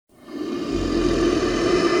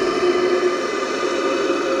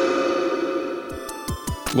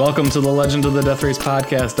Welcome to the Legend of the Death Race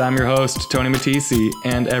podcast. I'm your host, Tony Matisi,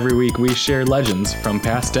 and every week we share legends from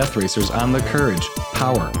past death racers on the courage,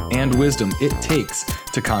 power, and wisdom it takes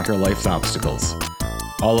to conquer life's obstacles.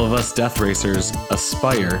 All of us death racers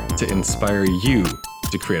aspire to inspire you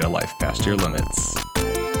to create a life past your limits.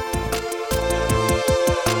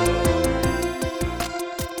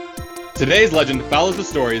 Today's legend follows the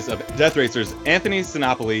stories of death racers Anthony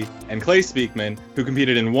Sinopoli and Clay Speakman, who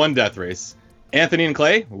competed in one death race. Anthony and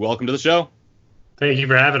Clay, welcome to the show. Thank you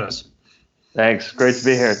for having us. Thanks. Great to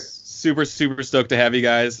be here. Super stoked to have you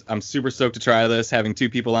guys. I'm super stoked to try this, having two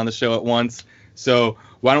people on the show at once. So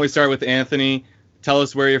why don't we start with Anthony? Tell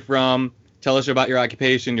us where you're from. Tell us about your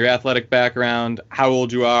occupation, your athletic background, how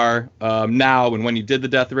old you are now and when you did the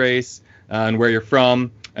death race, and where you're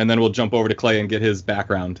from. And then we'll jump over to Clay and get his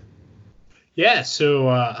background. Yeah, so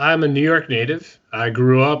I'm a New York native. I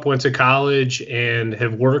grew up, went to college, and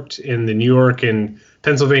have worked in the New York and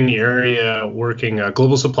Pennsylvania area working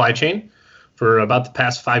global supply chain for about the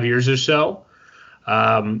past 5 years or so.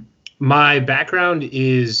 My background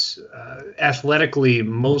is athletically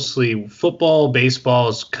mostly football, baseball. I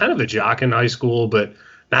was kind of a jock in high school, but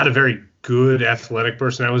not a very good athletic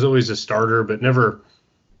person. I was always a starter, but never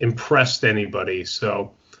impressed anybody.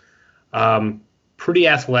 So pretty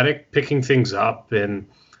athletic, picking things up. And,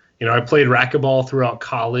 I played racquetball throughout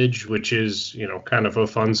college, which is, kind of a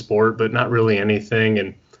fun sport, but not really anything.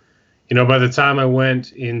 And, by the time I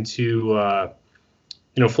went into,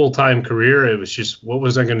 full-time career, it was just, what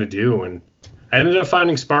was I going to do? And I ended up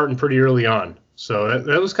finding Spartan pretty early on. So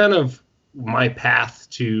that was kind of my path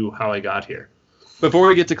to how I got here. Before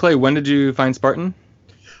we get to Clay, when did you find Spartan?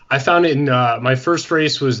 I found it in my first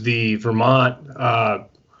race was the Vermont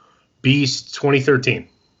Beast 2013.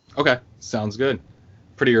 Okay, sounds good.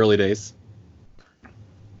 Pretty early days.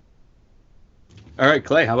 All right,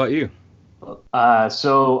 Clay, how about you?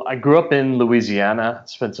 So I grew up in Louisiana,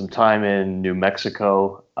 spent some time in New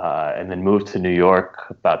Mexico, and then moved to New York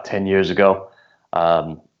about 10 years ago.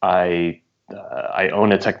 I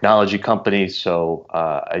own a technology company, so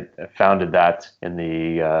I founded that in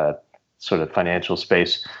the sort of financial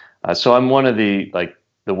space. So I'm one of the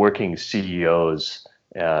working CEOs,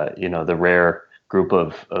 the rare group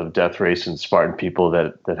of death race and Spartan people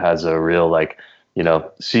that has a real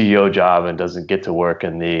CEO job and doesn't get to work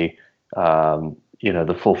in the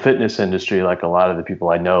the full fitness industry like a lot of the people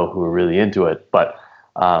I know who are really into it. But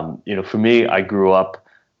for me, I grew up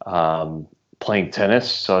playing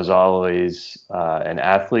tennis, so I was always an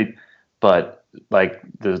athlete. But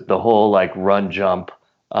the whole run, jump,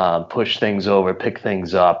 push things over, pick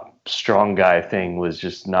things up, strong guy thing was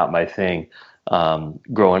just not my thing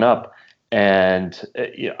growing up. And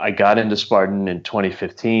I got into Spartan in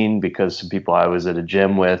 2015 because some people I was at a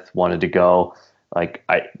gym with wanted to go.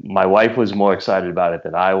 My wife was more excited about it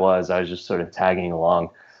than I was. I was just sort of tagging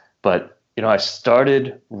along. But, I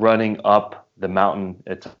started running up the mountain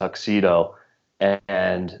at Tuxedo,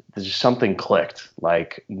 and there's just something clicked. I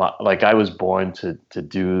was born to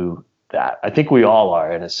do that. I think we all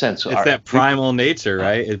are, in a sense. It's that primal nature,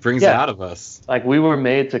 right? It brings it out of us. We were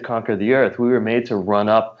made to conquer the earth. We were made to run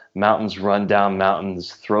up mountains, run down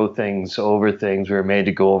mountains, throw things over things. We were made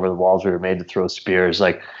to go over the walls. We were made to throw spears.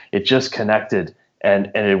 It just connected,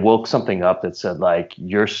 and it woke something up that said,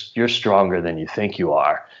 you're stronger than you think you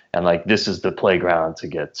are, and this is the playground to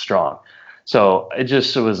get strong. So it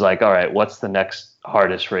was all right, what's the next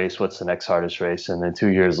hardest race? What's the next hardest race? And then 2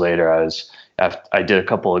 years later, I did a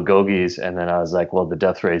couple of Gogies, and then I was like, well, the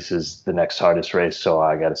death race is the next hardest race, so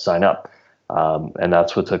I got to sign up. And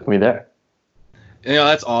that's what took me there.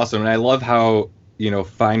 That's awesome. And I love how,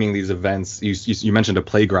 finding these events, you mentioned a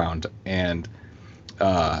playground, and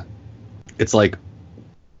it's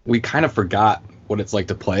we kind of forgot what it's like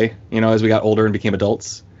to play, as we got older and became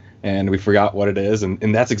adults, and we forgot what it is.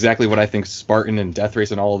 And that's exactly what I think Spartan and death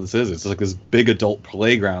race and all of this is. It's this big adult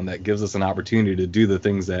playground that gives us an opportunity to do the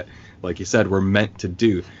things that, like you said, we're meant to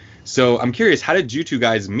do. So I'm curious, how did you two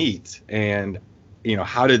guys meet? And,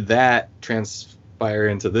 how did that transpire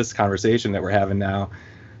into this conversation that we're having now?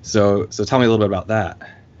 So tell me a little bit about that.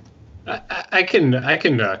 I can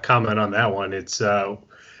comment on that one. It's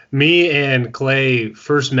me and Clay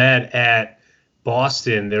first met at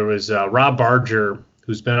Boston. There was Rob Barger,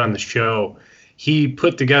 who's been on the show. He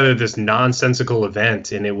put together this nonsensical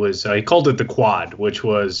event, and it was he called it the Quad, which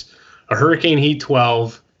was a Hurricane Heat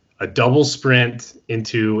 12, a double sprint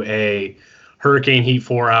into a Hurricane Heat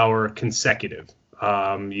 4-hour consecutive.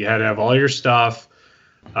 You had to have all your stuff,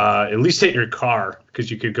 at least hit your car,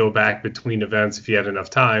 because you could go back between events if you had enough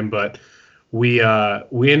time. But we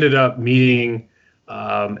ended up meeting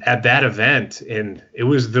at that event, and it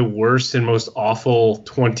was the worst and most awful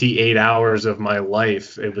 28 hours of my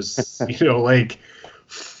life. It was, like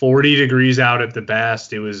 40 degrees out at the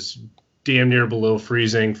best. It was damn near below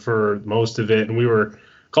freezing for most of it, and we were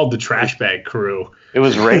called the trash bag crew. It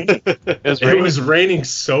was raining. It was raining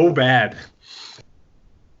so bad.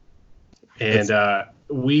 And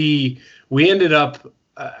we ended up,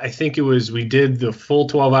 I think we did the full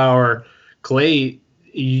 12-hour. Clay,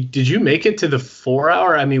 did you make it to the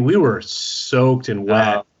 4-hour? I mean, we were soaked and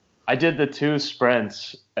wet. I did the 2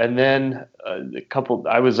 sprints, and then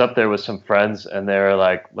I was up there with some friends, and they were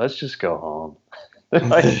like, let's just go home.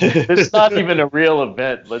 Like, it's not even a real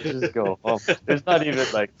event. Let's just go home. There's not even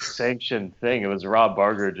like sanctioned thing. It was Rob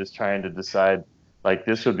Barger just trying to decide, like,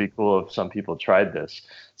 this would be cool if some people tried this.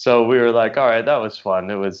 So we were like, all right, that was fun.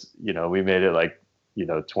 It was, we made it like,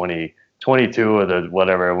 22 or the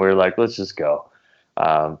whatever. And we were like, let's just go.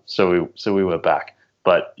 So we went back.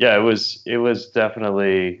 But yeah, it was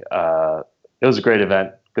definitely, it was a great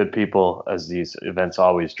event. Good people, as these events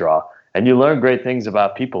always draw. And you learn great things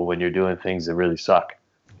about people when you're doing things that really suck.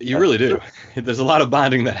 You really do. There's a lot of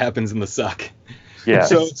bonding that happens in the suck. Yeah.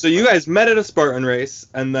 So you guys met at a Spartan race,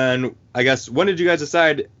 and then I guess when did you guys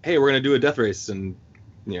decide, hey, we're going to do a death race and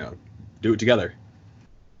do it together?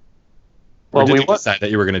 Or did you decide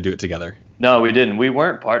that you were going to do it together? No, we didn't. We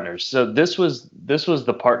weren't partners. So this was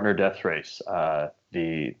the partner death race,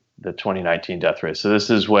 the 2019 death race. So this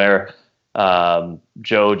is where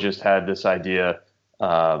Joe just had this idea.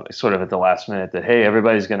 Sort of at the last minute that, hey,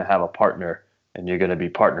 everybody's going to have a partner and you're going to be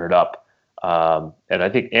partnered up. And I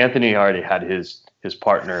think Anthony already had his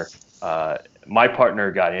partner. My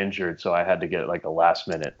partner got injured, so I had to get like a last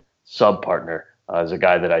minute sub partner as a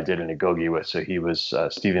guy that I did an agogi with. So he was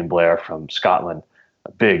Stephen Blair from Scotland,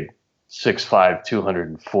 a big 6'5",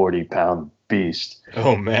 240-pound beast.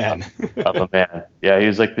 Oh, man. Of a man. Yeah, he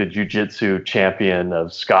was like the jiu-jitsu champion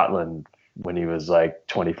of Scotland when he was like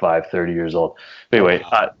 25, 30 years old. But anyway,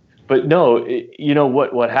 but no,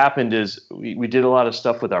 what happened is we did a lot of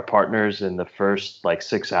stuff with our partners in the first like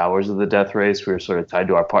 6 hours of the death race. We were sort of tied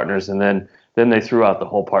to our partners, and then they threw out the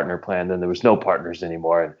whole partner plan. Then there was no partners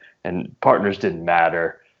anymore, and partners didn't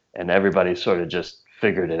matter, and everybody sort of just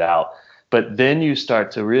figured it out. But then you start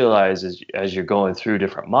to realize as you're going through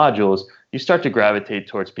different modules, you start to gravitate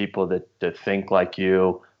towards people that think like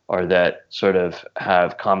you, or that sort of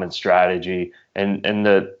have common strategy, and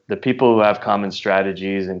the people who have common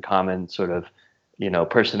strategies and common sort of,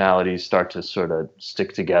 personalities start to sort of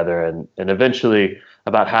stick together. And eventually,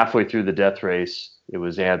 about halfway through the death race, it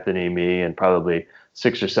was Anthony, me, and probably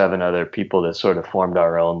 6 or 7 other people that sort of formed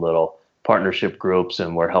our own little partnership groups,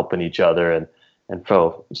 and we're helping each other. And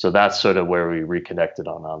so that's sort of where we reconnected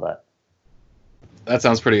on all that. That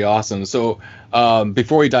sounds pretty awesome. So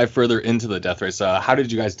before we dive further into the death race, how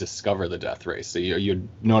did you guys discover the death race? So you'd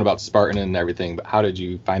known about Spartan and everything, but how did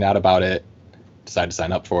you find out about it, decide to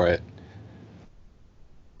sign up for it?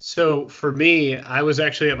 So for me, I was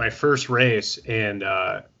actually at my first race, and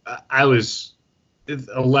I was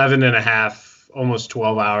 11 and a half, almost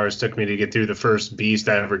 12 hours took me to get through the first beast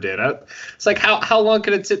I ever did. It's like, how long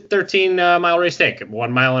could a 13-mile race take?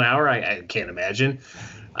 1 mile an hour? I can't imagine.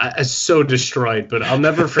 I was so destroyed, but I'll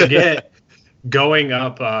never forget going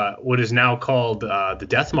up what is now called the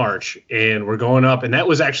Death March, and we're going up, and that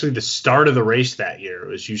was actually the start of the race that year. It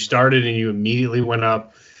was you started and you immediately went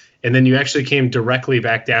up, and then you actually came directly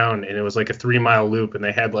back down, and it was like a 3-mile loop, and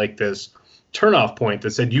they had like this turnoff point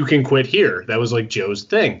that said you can quit here. That was like Joe's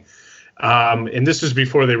thing. And this was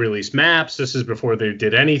before they released maps. This is before they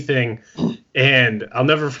did anything. And I'll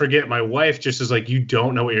never forget, my wife just is like, you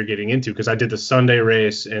don't know what you're getting into, because I did the Sunday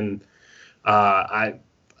race, and I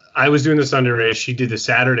was doing the Sunday race. She did the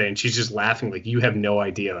Saturday, and she's just laughing like, you have no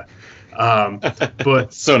idea.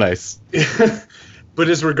 But so nice. But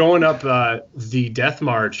as we're going up the Death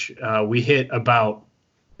March, we hit about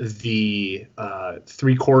the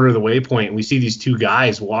 3/4 of the waypoint, and we see these 2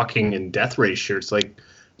 guys walking in death race shirts. Like,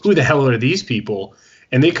 who the hell are these people?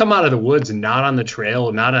 And they come out of the woods, not on the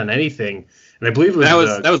trail, not on anything. And I believe that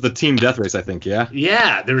was the team death race, I think. Yeah.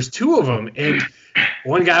 Yeah, there was 2 of them, and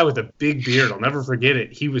one guy with a big beard. I'll never forget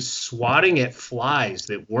it. He was swatting at flies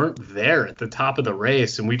that weren't there at the top of the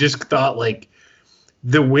race, and we just thought, like,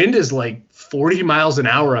 the wind is like 40 miles an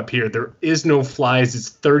hour up here. There is no flies. It's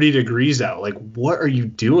 30 degrees out. Like, what are you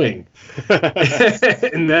doing?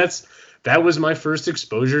 And that was my first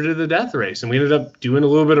exposure to the death race. And we ended up doing a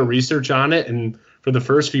little bit of research on it. And for the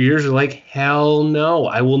first few years, we're like, hell no,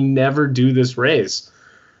 I will never do this race.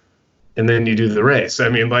 And then you do the race. I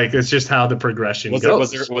mean, like, it's just how the progression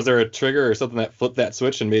goes. Was there a trigger or something that flipped that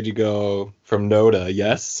switch and made you go from no to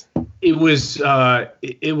yes? it was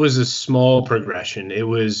a small progression. It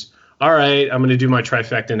was all right. I'm going to do my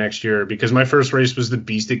trifecta next year because my first race was the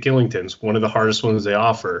Beast at Killington's, one of the hardest ones they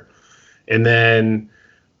offer, and then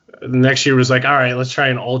the next year was like, all right, let's try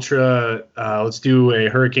an ultra. Let's do a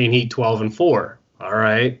Hurricane Heat 12 and 4. All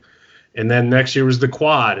right. And then next year was the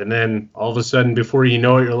quad. And then all of a sudden, before you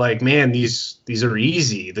know it, you're like, man, these are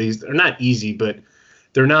easy. They're not easy, but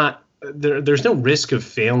they're not. There's no risk of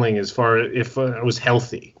failing as far if I was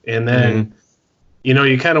healthy. And then,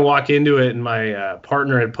 you kind of walk into it, and my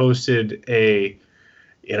partner had posted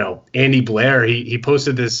Andy Blair, he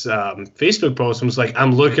posted this Facebook post and was like,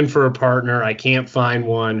 I'm looking for a partner. I can't find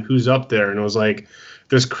one. Who's up there? And it was like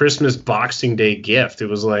this Christmas Boxing Day gift. It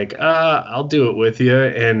was like, I'll do it with you.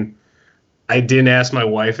 And I didn't ask my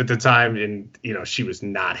wife at the time, and, she was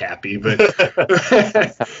not happy, but,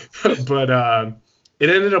 but it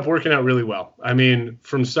ended up working out really well. I mean,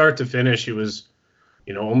 from start to finish, it was,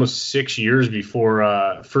 almost 6 years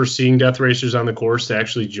before first seeing Death Racers on the course to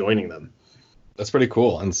actually joining them. That's pretty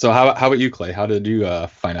cool. And so how about you, Clay? How did you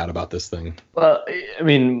find out about this thing? Well, I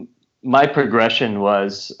mean, my progression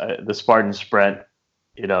was the Spartan Sprint,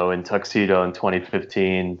 in Tuxedo in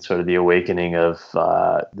 2015, sort of the awakening of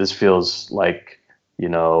this feels like,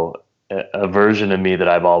 a version of me that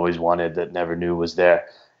I've always wanted that never knew was there.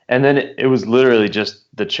 And then it was literally just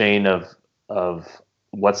the chain of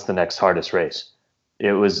what's the next hardest race.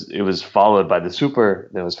 It was followed by the Super,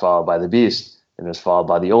 then it was followed by the Beast, then it was followed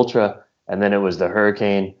by the Ultra, and then it was the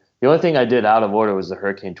Hurricane. The only thing I did out of order was the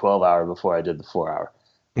Hurricane 12-hour before I did the 4-hour.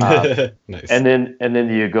 Nice. And then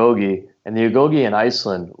the Agogi. And the Agogi in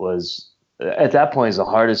Iceland was, at that point, is the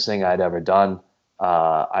hardest thing I'd ever done.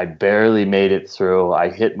 I barely made it through. I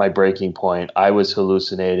hit my breaking point. I was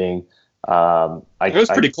hallucinating. It was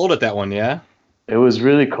pretty cold at that one, yeah? It was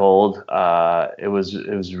really cold. It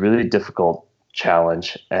was really difficult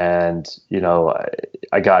challenge. And,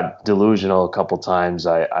 I got delusional a couple times.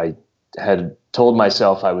 I had told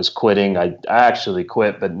myself I was quitting. I actually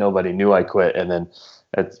quit, but nobody knew I quit. And then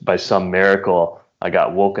by some miracle, I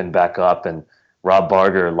got woken back up, and Rob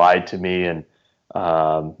Barger lied to me, and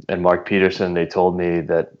Mark Peterson. They told me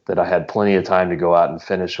that I had plenty of time to go out and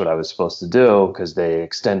finish what I was supposed to do because they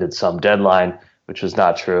extended some deadline, which was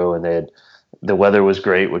not true, and the weather was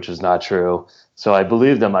great, which was not true. So I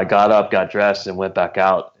believed them. I got up, got dressed, and went back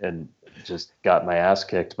out and just got my ass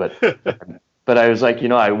kicked. But but I was like,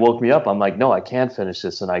 I woke me up. I'm like, no, I can't finish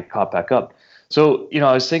this, and I caught back up. So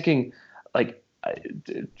I was thinking, like,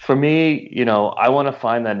 for me, I want to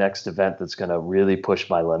find that next event that's going to really push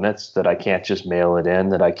my limits, that I can't just mail it in,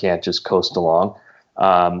 that I can't just coast along.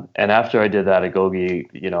 And after I did that Agogi,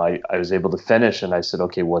 I was able to finish, and I said,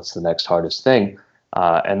 okay, what's the next hardest thing?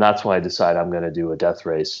 And that's when I decided I'm going to do a death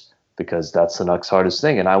race, because that's the next hardest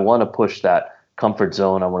thing. And I want to push that comfort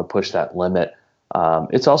zone. I want to push that limit.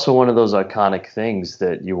 It's also one of those iconic things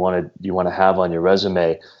that you want to have on your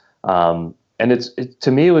resume. And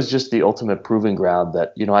to me, it was just the ultimate proving ground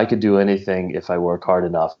that, I could do anything if I work hard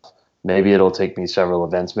enough. Maybe it'll take me several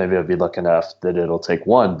events. Maybe I'll be lucky enough that it'll take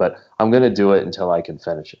one, but I'm going to do it until I can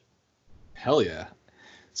finish it. Hell yeah.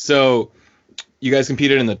 So you guys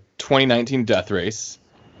competed in the 2019 Death Race.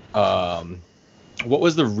 What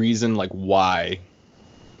was the reason, why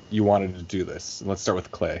you wanted to do this? Let's start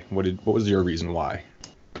with Clay. What was your reason why?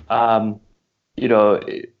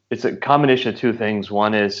 It's a combination of two things.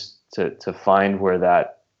 One is to find where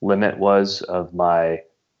that limit was of my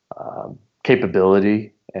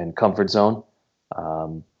capability and comfort zone.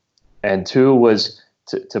 And two was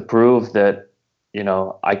to prove that,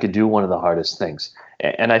 I could do one of the hardest things.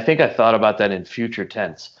 And I think I thought about that in future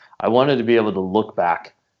tense. I wanted to be able to look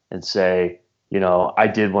back and say, I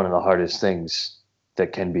did one of the hardest things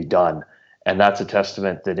that can be done. And that's a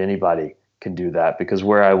testament that anybody can do that, because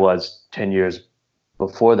where I was 10 years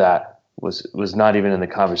before that was not even in the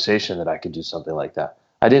conversation that I could do something like that.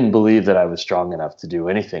 I didn't believe that I was strong enough to do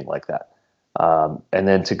anything like that. And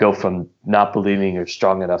then to go from not believing you're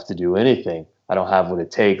strong enough to do anything, I don't have what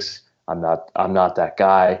it takes. I'm not that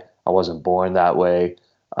guy. I wasn't born that way.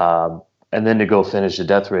 And then to go finish a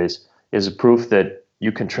death race is a proof that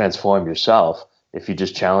you can transform yourself if you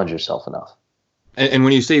just challenge yourself enough. And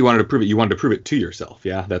when you say you wanted to prove it to yourself,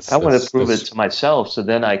 yeah? I wanted to prove it to myself, so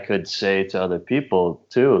then I could say to other people,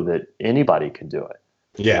 too, that anybody can do it.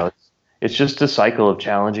 Yeah. It's just a cycle of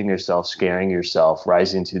challenging yourself, scaring yourself,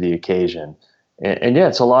 rising to the occasion. And yeah,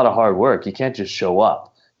 it's a lot of hard work. You can't just show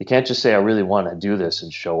up. You can't just say, I really want to do this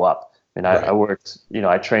and show up. And right. I worked,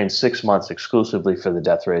 I trained 6 months exclusively for the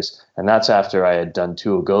death race. And that's after I had done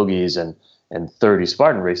 2 Agogis and, and 30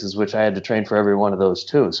 Spartan races, which I had to train for every one of those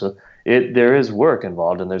too. So there is work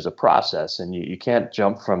involved, and there's a process, and you can't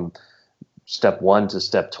jump from step 1 to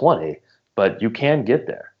step 20, but you can get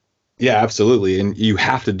there. Yeah, absolutely. And you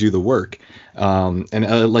have to do the work.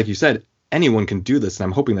 Like you said, anyone can do this. And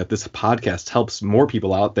I'm hoping that this podcast helps more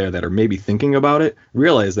people out there that are maybe thinking about it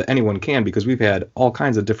realize that anyone can, because we've had all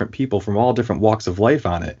kinds of different people from all different walks of life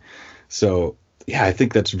on it. So, yeah, I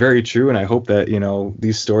think that's very true. And I hope that,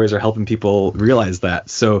 these stories are helping people realize that.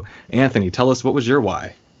 So, Anthony, tell us, what was your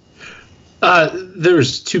why?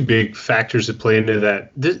 There's two big factors that play into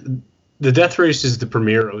that. The death race is the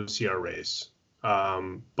premier OCR race,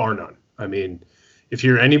 bar none. I mean, if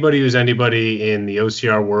you're anybody who's anybody in the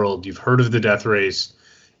OCR world, you've heard of the death race.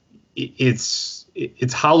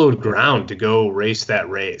 It's hallowed ground to go race that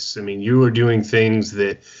race. I mean, you are doing things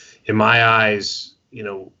that, in my eyes,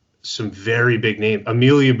 some very big name,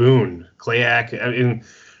 Amelia Boone, Klayak. I mean,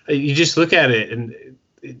 you just look at it, and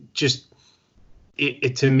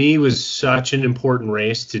it to me was such an important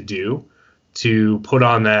race to do, to put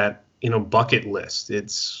on that bucket list.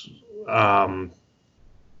 It's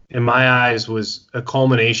in my eyes was a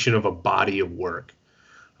culmination of a body of work.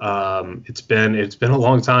 It's been a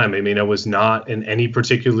long time. I mean, I was not in any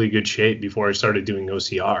particularly good shape before I started doing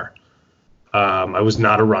OCR. I was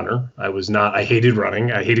not a runner. I hated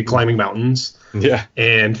running. I hated climbing mountains. Yeah.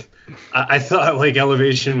 And I thought like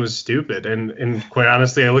elevation was stupid. And quite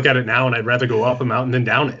honestly, I look at it now and I'd rather go up a mountain than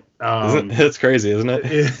down it. That's crazy, isn't it?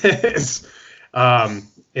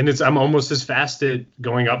 It's, I'm almost as fast at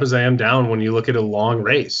going up as I am down when you look at a long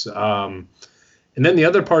race. And then the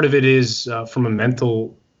other part of it is from a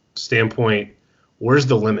mental standpoint, where's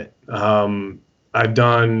the limit? I've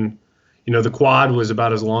done, the quad was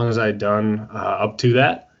about as long as I'd done up to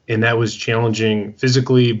that. And that was challenging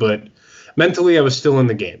physically, but mentally I was still in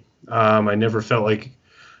the game. I never felt like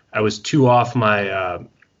I was too off my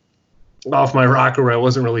rocker, where I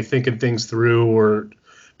wasn't really thinking things through or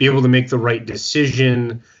be able to make the right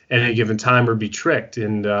decision at any given time or be tricked.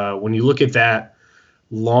 And when you look at that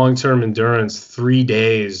long-term endurance, 3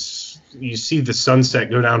 days, you see the sunset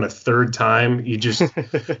go down a third time, you just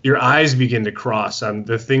your eyes begin to cross on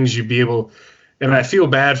the things you'd be able. And I feel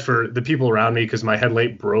bad for the people around me because my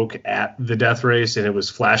headlight broke at the death race and it was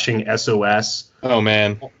flashing SOS. Oh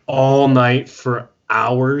man! All night for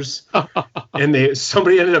hours, and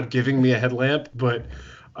somebody ended up giving me a headlamp, but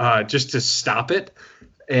just to stop it.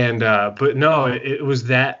 And but no, it was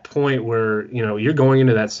that point where you're going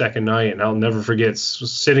into that second night, and I'll never forget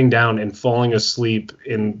sitting down and falling asleep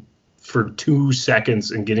for 2 seconds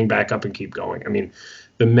and getting back up and keep going. I mean,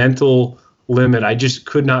 the mental limit, I just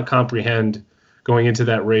could not comprehend going into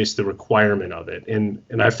that race, the requirement of it, and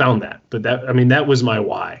I found that. But that was my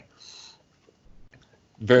why.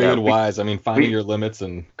 Very good whys. I mean, finding your limits.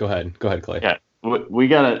 And go ahead, Clay. Yeah. We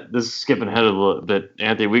gotta. This is skipping ahead a little bit,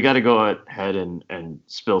 Anthony. We got to go ahead and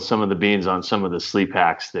spill some of the beans on some of the sleep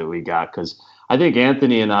hacks that we got, because I think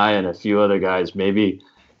Anthony and I and a few other guys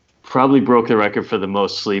probably broke the record for the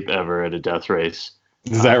most sleep ever at a death race.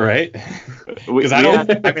 Is that right? Because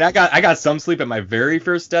I got some sleep at my very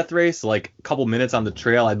first death race. Like a couple minutes on the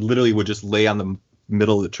trail, I literally would just lay on the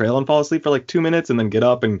middle of the trail and fall asleep for like 2 minutes and then get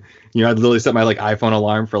up, and I'd literally set my iPhone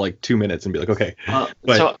alarm for like 2 minutes and be like, okay.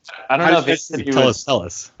 But so I don't know if tell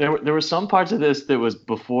us. There were some parts of this that was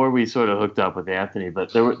before we sort of hooked up with Anthony,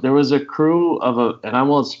 but there was a crew and I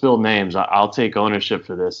won't spill names. I'll take ownership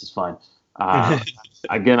for this. It's fine.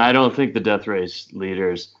 Again, I don't think the death race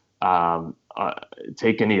leaders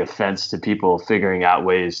take any offense to people figuring out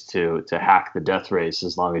ways to hack the death race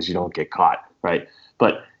as long as you don't get caught, right?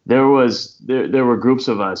 But there were groups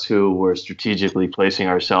of us who were strategically placing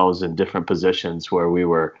ourselves in different positions where we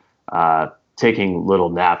were taking little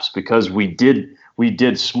naps, because we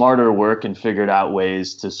did smarter work and figured out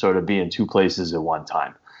ways to sort of be in two places at one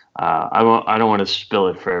time. I don't want to spill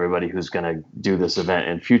it for everybody who's going to do this event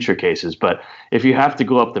in future cases, but if you have to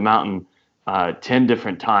go up the mountain 10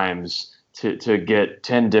 different times to get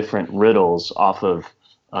 10 different riddles off of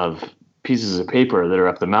pieces of paper that are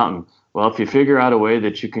up the mountain, well, if you figure out a way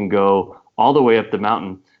that you can go all the way up the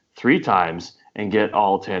mountain 3 times and get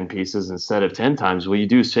all 10 pieces instead of 10 times, well, you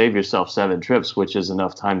do save yourself 7 trips, which is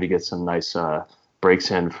enough time to get some nice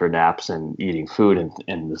breaks in for naps and eating food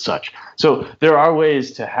and such. So there are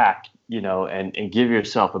ways to hack, and give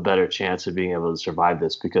yourself a better chance of being able to survive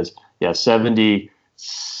this, because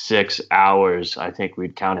 76 hours, I think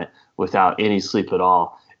we'd count it, without any sleep at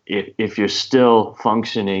all. If you're still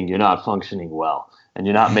functioning, you're not functioning well, and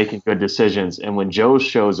you're not making good decisions. And when Joe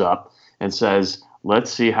shows up and says, let's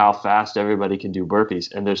see how fast everybody can do burpees,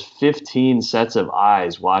 and there's 15 sets of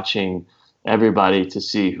eyes watching everybody to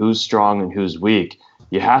see who's strong and who's weak.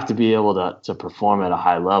 You have to be able to perform at a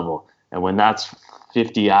high level. And when that's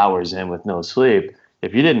 50 hours in with no sleep,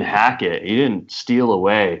 if you didn't hack it, you didn't steal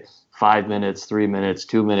away 5 minutes, 3 minutes,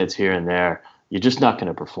 2 minutes here and there, you're just not going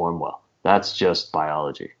to perform well. That's just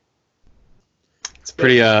biology. It's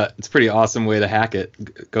pretty awesome way to hack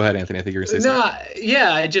it. Go ahead, Anthony. I think you're gonna say something.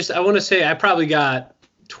 Yeah. I want to say I probably got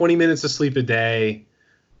 20 minutes of sleep a day,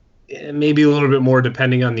 maybe a little bit more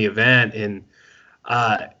depending on the event. And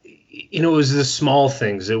it was the small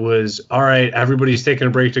things. It was, all right, everybody's taking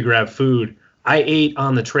a break to grab food. I ate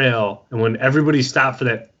on the trail, and when everybody stopped for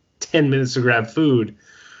that 10 minutes to grab food,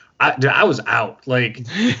 I was out, like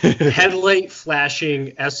headlight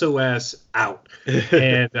flashing, SOS out.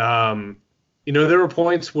 And there were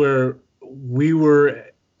points where we were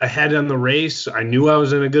ahead on the race. I knew I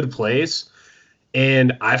was in a good place,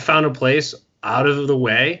 and I found a place out of the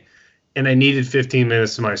way, and I needed 15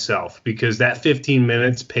 minutes to myself, because that 15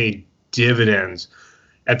 minutes paid dividends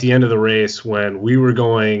at the end of the race when we were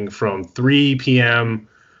going from 3 p.m.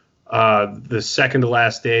 The second to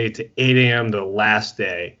last day to 8 a.m. the last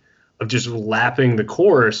day of just lapping the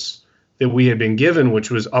course that we had been given, which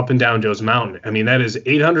was up and down Joe's Mountain. I mean, that is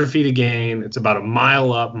 800 feet of gain. It's about a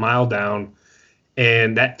mile up, mile down.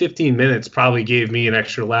 And that 15 minutes probably gave me an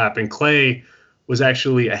extra lap. And Clay was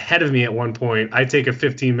actually ahead of me at one point. I take a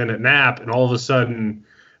 15-minute nap, and all of a sudden,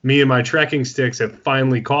 me and my trekking sticks have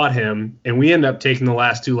finally caught him, and we end up taking the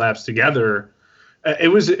last 2 laps together. It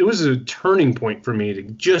was a turning point for me to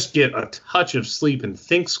just get a touch of sleep and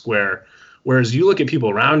think square. Whereas you look at people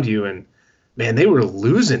around you, and man, they were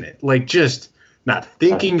losing it, like just not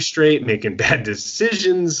thinking straight, making bad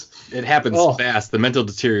decisions. It happens fast. The mental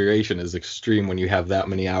deterioration is extreme when you have that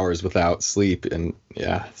many hours without sleep, and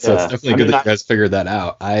it's definitely good that you guys figured that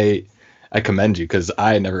out. I commend you, because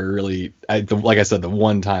I never really, like I said, the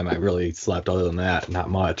one time I really slept. Other than that, not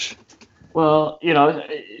much. Well,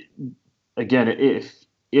 again,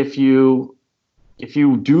 if you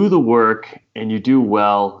do the work and you do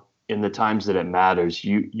well in the times that it matters,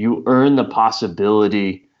 you earn the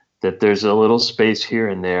possibility that there's a little space here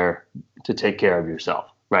and there to take care of yourself,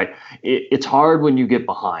 right? It's hard when you get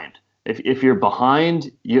behind. If you're behind,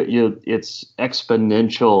 it's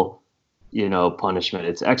exponential, punishment.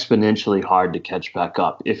 It's exponentially hard to catch back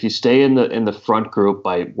up. If you stay in the front group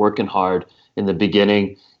by working hard in the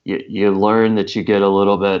beginning, you learn that you get a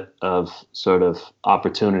little bit of sort of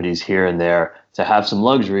opportunities here and there to have some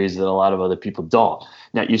luxuries that a lot of other people don't.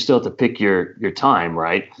 Now, you still have to pick your time,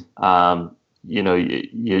 right?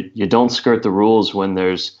 You don't skirt the rules when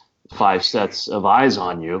there's 5 sets of eyes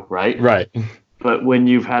on you, right? Right. But when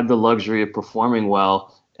you've had the luxury of performing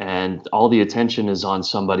well and all the attention is on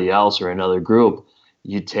somebody else or another group,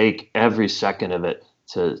 you take every second of it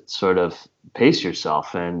to sort of pace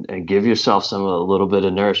yourself and give yourself a little bit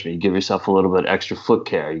of nourishment. You give yourself a little bit extra foot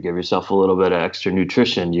care. You give yourself a little bit of extra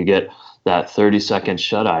nutrition. You get that 30-second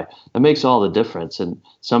shut-eye. That makes all the difference. And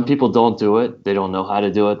some people don't do it. They don't know how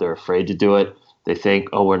to do it. They're afraid to do it. They think,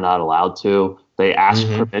 oh, we're not allowed to. They ask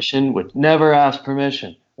permission, which never ask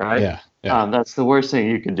permission, right? Yeah. That's the worst thing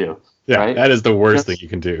you can do. Yeah, right? That is the worst thing you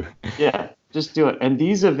can do. Yeah, just do it. And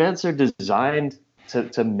these events are designed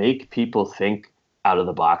to make people think out of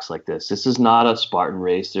the box like this. This is not a Spartan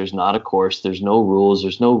race. There's not a course. There's no rules.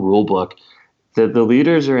 There's no rule book. The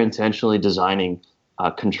leaders are intentionally designing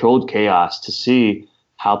controlled chaos to see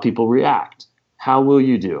how people react. How will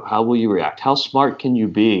you do? How will you react? How smart can you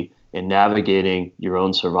be in navigating your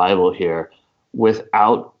own survival here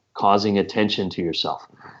without causing attention to yourself?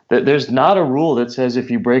 There's not a rule that says if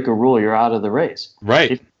you break a rule, you're out of the race.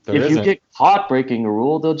 Right. If you get caught breaking a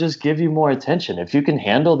rule, they'll just give you more attention. If you can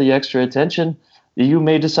handle the extra attention, you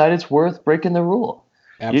may decide it's worth breaking the rule.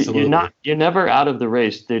 Absolutely. You're never out of the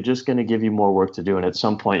race. They're just going to give you more work to do. And at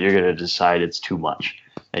some point, you're going to decide it's too much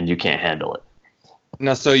and you can't handle it.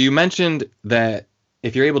 Now, so you mentioned that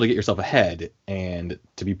if you're able to get yourself ahead and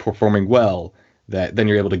to be performing well, that then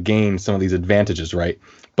you're able to gain some of these advantages, right?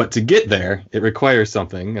 But to get there, it requires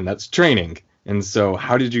something, and that's training. And so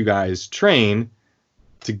how did you guys train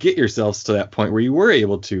to get yourselves to that point where you were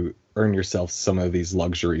able to earn yourself some of these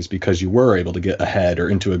luxuries because you were able to get ahead or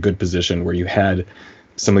into a good position where you had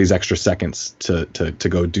some of these extra seconds to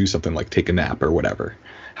go do something like take a nap or whatever?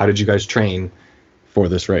 How did you guys train for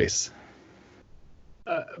this race?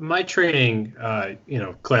 My training,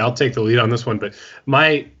 Clay, I'll take the lead on this one, but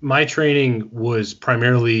my training was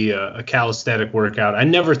primarily a calisthenic workout. I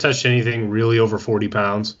never touched anything really over 40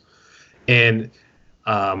 pounds. And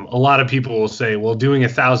a lot of people will say, well, doing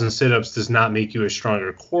 1,000 sit-ups does not make you a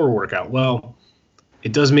stronger core workout. Well,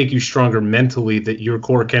 it does make you stronger mentally that your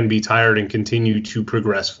core can be tired and continue to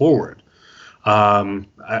progress forward.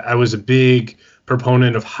 I was a big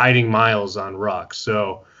proponent of hiding miles on rucks.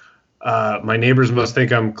 So my neighbors must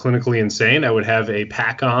think I'm clinically insane. I would have a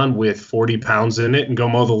pack on with 40 pounds in it and go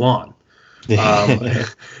mow the lawn. Um,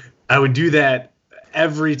 I would do that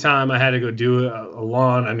every time I had to go do a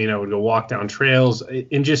lawn. I mean, I would go walk down trails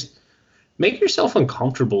and just make yourself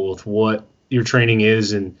uncomfortable with what your training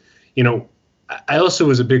is. And, I also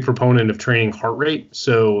was a big proponent of training heart rate.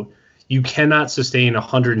 So you cannot sustain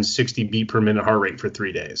 160 beat per minute heart rate for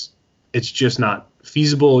 3 days. It's just not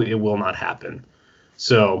feasible. It will not happen.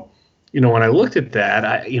 So, when I looked at that,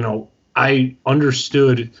 I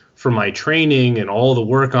understood from my training and all the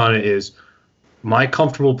work on it is my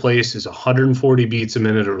comfortable place is 140 beats a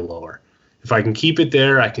minute or lower. If I can keep it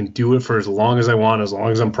there, I can do it for as long as I want, as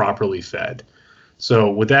long as I'm properly fed.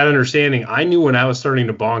 So with that understanding, I knew when I was starting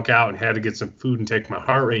to bonk out and had to get some food and take my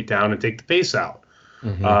heart rate down and take the pace out,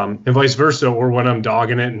 and vice versa, or when I'm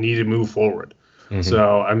dogging it and need to move forward.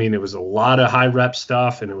 So, I mean, it was a lot of high rep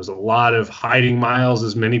stuff, and it was a lot of hiding miles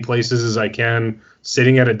as many places as I can,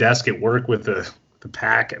 sitting at a desk at work with the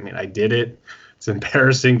pack. I mean, I did it. It's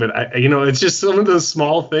embarrassing, but it's just some of those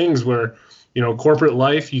small things where, corporate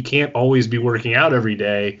life, you can't always be working out every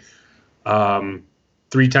day,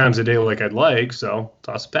 3 times a day like I'd like. So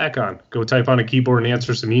toss a pack on, go type on a keyboard and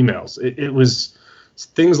answer some emails. It was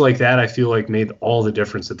things like that I feel like made all the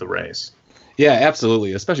difference at the race. Yeah,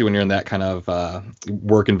 absolutely. Especially when you're in that kind of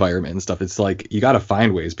work environment and stuff. It's like you got to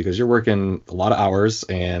find ways because you're working a lot of hours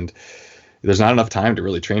and there's not enough time to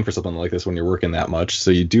really train for something like this when you're working that much.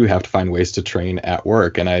 So you do have to find ways to train at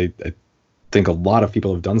work. And I think a lot of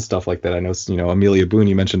people have done stuff like that. I know, Amelia Boone,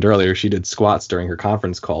 you mentioned earlier, she did squats during her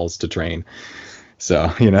conference calls to train.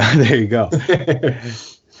 So, there you go.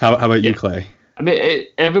 How about you, Clay? I mean,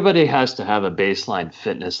 everybody has to have a baseline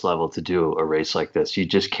fitness level to do a race like this. You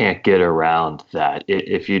just can't get around that.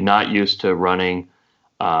 If you're not used to running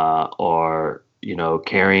or,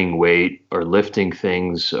 carrying weight or lifting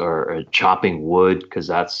things or chopping wood, because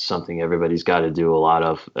that's something everybody's got to do a lot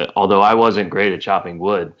of. Although I wasn't great at chopping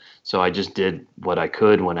wood, so I just did what I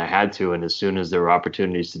could when I had to. And as soon as there were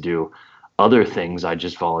opportunities to do other things, I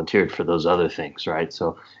just volunteered for those other things, right?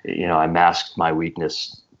 So, I masked my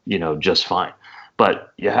weakness, just fine.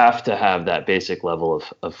 But you have to have that basic level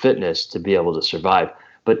of fitness to be able to survive.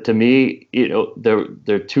 But to me, there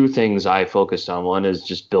are 2 things I focused on. One is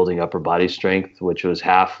just building upper body strength, which was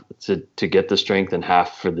half to get the strength and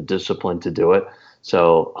half for the discipline to do it.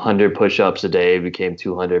 So 100 push-ups a day became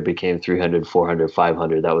 200, became 300, 400,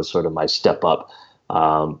 500. That was sort of my step up.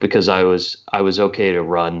 Because I was okay to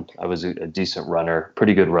run. I was a decent runner,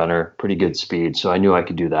 pretty good speed. So I knew I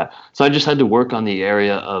could do that. So I just had to work on the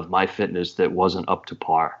area of my fitness that wasn't up to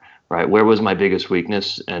par, right? Where was my biggest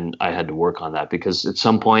weakness? And I had to work on that because at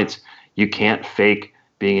some points you can't fake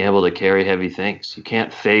being able to carry heavy things. You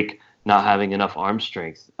can't fake not having enough arm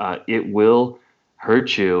strength. It will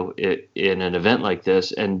hurt you in an event like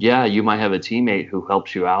this. And yeah, you might have a teammate who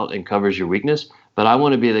helps you out and covers your weakness, but I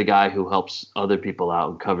want to be the guy who helps other people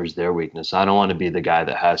out and covers their weakness. I don't want to be the guy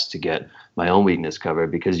that has to get my own weakness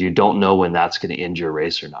covered because you don't know when that's going to end your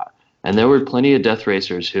race or not. And there were plenty of death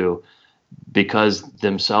racers who, because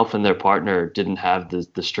themselves and their partner didn't have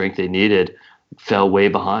the strength they needed, fell way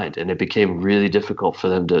behind. And it became really difficult for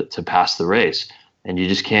them to pass the race. And you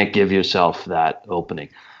just can't give yourself that opening.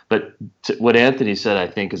 But what Anthony said, I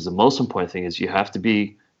think, is the most important thing is you have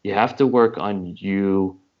to work on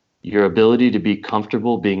your ability to be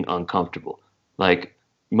comfortable being uncomfortable. Like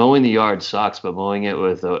mowing the yard sucks, but mowing it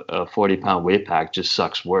with a 40-pound weight pack just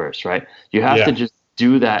sucks worse, right? You have to just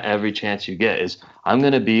do that every chance you get. Is I'm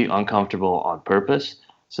going to be uncomfortable on purpose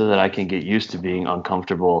so that I can get used to being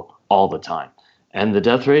uncomfortable all the time. And the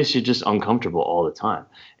death race, you're just uncomfortable all the time.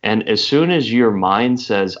 And as soon as your mind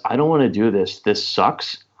says, I don't want to do this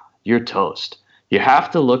sucks, you're toast. You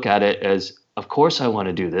have to look at it as, of course I want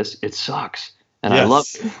to do this, it sucks. And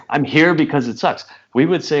yes. I'm here because it sucks. We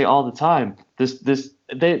would say all the time,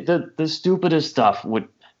 the stupidest stuff would,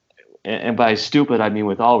 and by stupid, I mean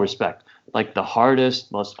with all respect, like the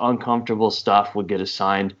hardest, most uncomfortable stuff would get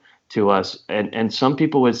assigned to us. And some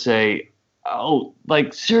people would say, oh,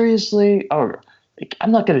 like seriously, or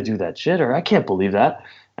I'm not going to do that shit, or I can't believe that.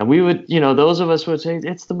 And we would, those of us would say,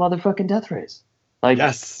 it's the motherfucking death race. Like,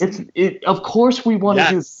 yes. Of course we want to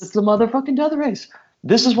do this. It's the motherfucking death race.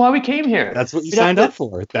 This is why we came here. That's what you signed up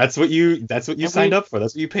for. That's what you signed up for.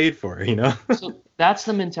 That's what you paid for, So that's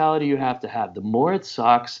the mentality you have to have. The more it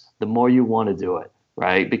sucks, the more you want to do it,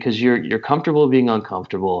 right? Because you're comfortable being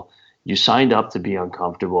uncomfortable. You signed up to be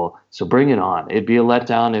uncomfortable, so bring it on. It'd be a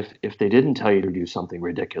letdown if they didn't tell you to do something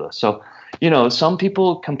ridiculous. So, some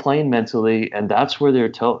people complain mentally, and that's where they're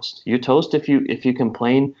toast. You're toast if you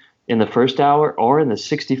complain in the first hour or in the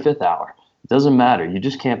 65th hour. It doesn't matter. You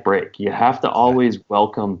just can't break. You have to always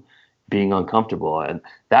welcome being uncomfortable, and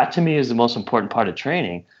that to me is the most important part of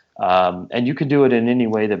training. And you can do it in any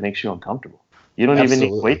way that makes you uncomfortable. You don't even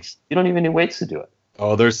need weights. You don't even need weights to do it.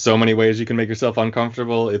 Oh, there's so many ways you can make yourself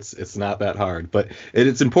uncomfortable. It's not that hard, but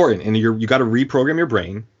it's important, and you got to reprogram your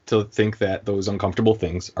brain to think that those uncomfortable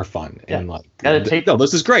things are fun and no,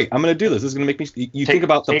 this is great. I'm gonna do this. This is gonna make me. You think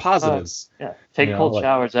about the positives. Take cold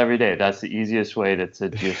showers every day. That's the easiest way to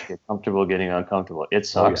just get comfortable getting uncomfortable. It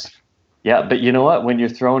sucks. Yeah, but you know what? When you're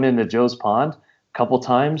thrown into Joe's pond a couple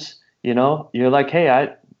times, you're like,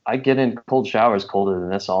 hey, I get in cold showers colder than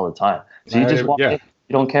this all the time. So you just walk in.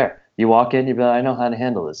 You don't care. You walk in, you be like, I know how to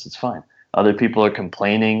handle this. It's fine. Other people are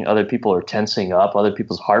complaining. Other people are tensing up. Other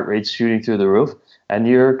people's heart rate's shooting through the roof, and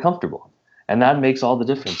you're comfortable. And that makes all the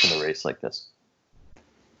difference in a race like this.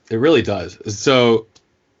 It really does. So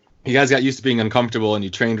you guys got used to being uncomfortable, and you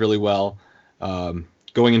trained really well.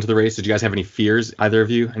 Going into the race, did you guys have any fears, either of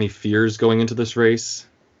you? Any fears going into this race?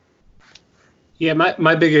 Yeah,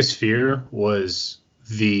 my biggest fear was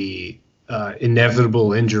the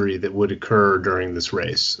inevitable injury that would occur during this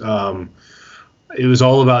race. It was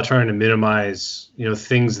all about trying to minimize,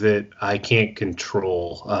 things that I can't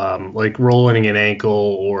control, like rolling an ankle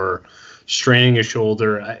or straining a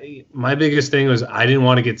shoulder. My biggest thing was I didn't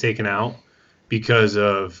want to get taken out because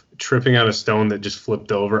of tripping on a stone that just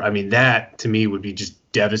flipped over. I mean, that to me would be just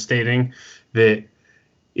devastating. That,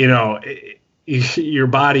 your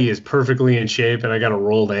body is perfectly in shape and I got a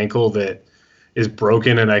rolled ankle that is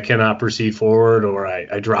broken and I cannot proceed forward, or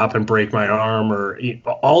I drop and break my arm, or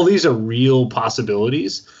all these are real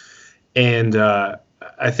possibilities. And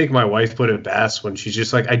I think my wife put it best when she's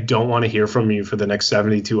just like, I don't want to hear from you for the next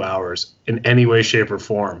 72 hours in any way, shape, or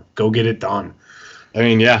form. Go get it done. I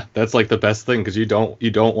mean, yeah, that's like the best thing, because you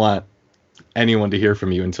don't want anyone to hear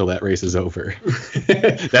from you until that race is over.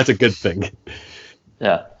 That's a good thing.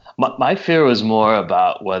 Yeah. My fear was more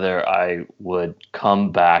about whether I would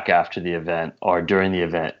come back after the event or during the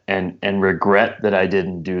event and regret that I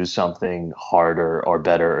didn't do something harder or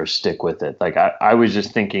better or stick with it. Like I was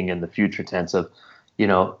just thinking in the future tense of,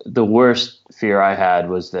 the worst fear I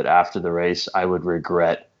had was that after the race, I would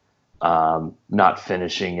regret not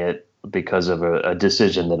finishing it because of a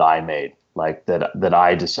decision that I made. Like that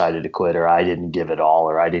I decided to quit, or I didn't give it all,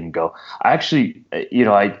 or I didn't go. I actually,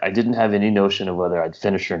 I didn't have any notion of whether I'd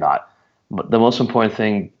finish or not. But the most important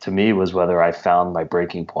thing to me was whether I found my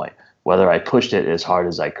breaking point, whether I pushed it as hard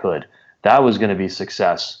as I could. That was going to be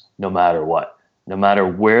success no matter what, no matter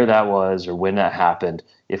where that was or when that happened.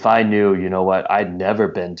 If I knew, I'd never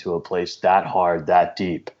been to a place that hard, that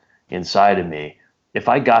deep inside of me. If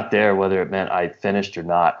I got there, whether it meant I finished or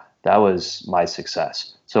not, that was my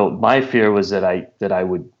success. So my fear was that I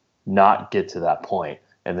would not get to that point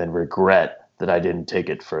and then regret that I didn't take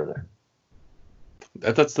it further.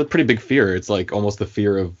 That's a pretty big fear. It's like almost the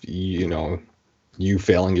fear of, you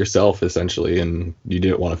failing yourself, essentially, and you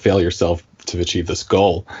didn't want to fail yourself to achieve this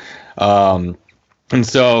goal. And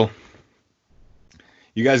so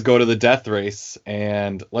you guys go to the death race,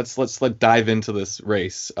 and let's dive into this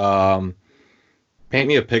race. Paint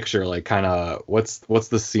me a picture, like kind of what's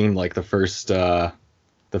the scene like the first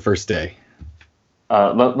day.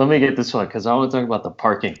 Let me get this one, because I want to talk about the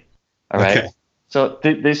parking. All right. Okay. So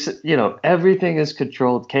this, everything is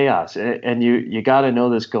controlled chaos, and you got to know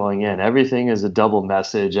this going in. Everything is a double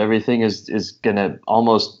message. Everything is gonna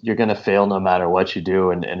you're gonna fail no matter what you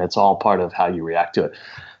do, and it's all part of how you react to it.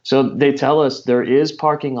 So they tell us there is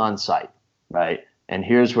parking on site, right? And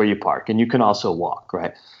here's where you park, and you can also walk,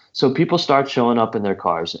 right? So people start showing up in their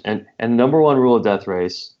cars, and number one rule of death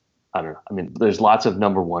race, I don't know. I mean, there's lots of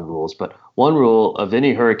number one rules, but one rule of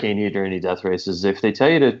any hurricane heat or any death race is if they tell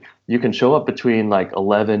you you can show up between like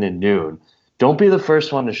 11 and noon, don't be the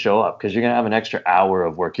first one to show up, because you're going to have an extra hour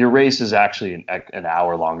of work. Your race is actually an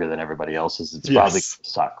hour longer than everybody else's. It's probably going to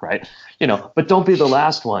suck, right? But don't be the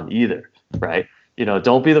last one either, right?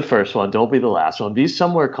 Don't be the first one. Don't be the last one. Be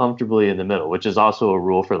somewhere comfortably in the middle, which is also a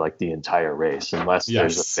rule for like the entire race, unless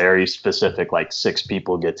there's a very specific, like 6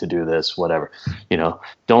 people get to do this, whatever,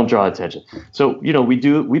 don't draw attention. So,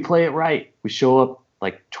 we play it right. We show up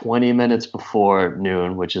like 20 minutes before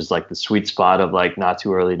noon, which is like the sweet spot of like not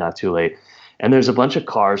too early, not too late. And there's a bunch of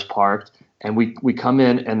cars parked, and we come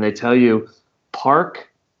in and they tell you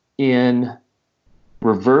park in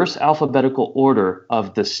reverse alphabetical order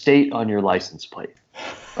of the state on your license plate,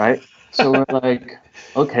 right? So we're like,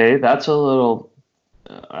 okay, that's a little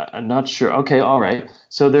I'm not sure. Okay, all right.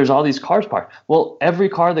 So there's all these cars parked. Well, every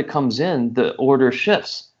car that comes in, the order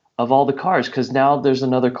shifts of all the cars because now there's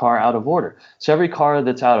another car out of order. So every car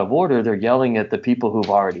that's out of order, they're yelling at the people who've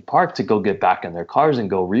already parked to go get back in their cars and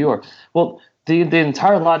go reorder. Well, the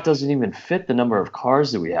entire lot doesn't even fit the number of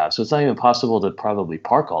cars that we have. So it's not even possible to probably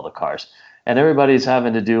park all the cars. And everybody's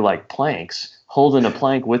having to do like planks, holding a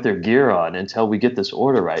plank with their gear on until we get this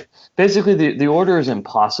order right. Basically, the order is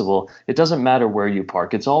impossible. It doesn't matter where you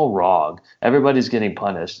park. It's all wrong. Everybody's getting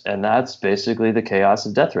punished. And that's basically the chaos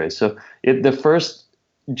of Death Race. So the first,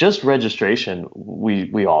 just registration,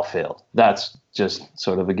 we all failed. That's just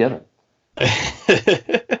sort of a given.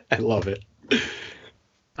 I love it.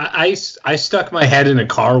 I stuck my head in a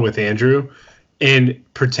car with Andrew and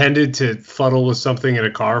pretended to fuddle with something in a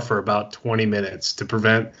car for about 20 minutes to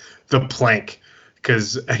prevent the plank.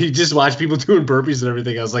 Because you just watch people doing burpees and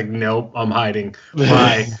everything. I was like, nope, I'm hiding.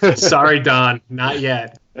 Bye. Sorry, Don, not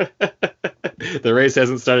yet. The race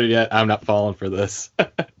hasn't started yet. I'm not falling for this.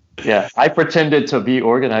 Yeah, I pretended to be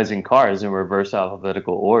organizing cars in reverse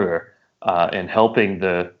alphabetical order and helping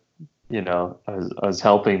I was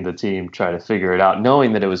helping the team try to figure it out,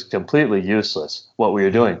 knowing that it was completely useless what we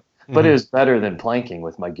were doing. But it was better than planking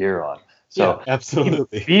with my gear on. So yeah,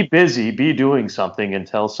 absolutely. Be busy, be doing something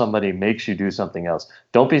until somebody makes you do something else.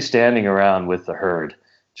 Don't be standing around with the herd,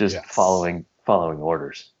 just following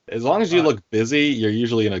orders. As long as you look busy, you're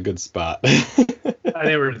usually in a good spot.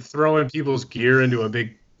 They were throwing people's gear into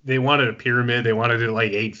they wanted a pyramid. They wanted it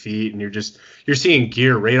like 8 feet, and you're seeing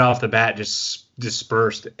gear right off the bat just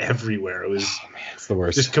dispersed everywhere. It was it's the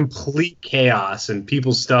worst. Just complete chaos, and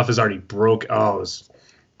people's stuff is already broke.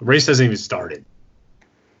 The race hasn't even started.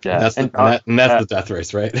 Yeah, and that's the Death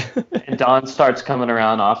Race, right? And Don starts coming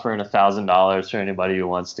around offering $1,000 for anybody who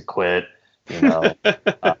wants to quit.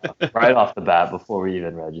 Right off the bat before we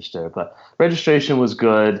even register. But registration was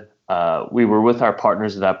good. We were with our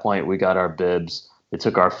partners at that point. We got our bibs. They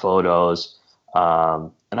took our photos.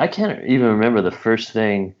 And I can't even remember the first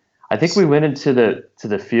thing. I think we went into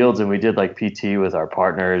the fields and we did like PT with our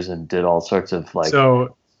partners and did all sorts of like.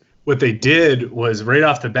 So what they did was right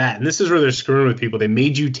off the bat, and this is where they're screwing with people. They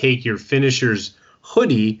made you take your finisher's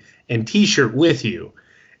hoodie and T-shirt with you.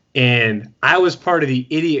 And I was part of the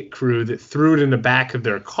idiot crew that threw it in the back of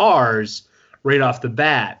their cars right off the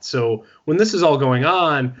bat. So when this is all going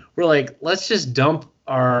on, we're like, let's just dump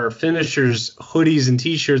our finishers' hoodies and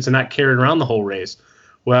T-shirts and not carry it around the whole race.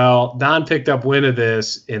 Well, Don picked up wind of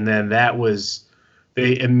this, and then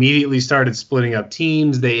they immediately started splitting up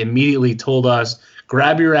teams. They immediately told us,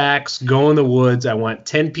 grab your axe, go in the woods. I want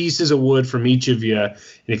 10 pieces of wood from each of you. And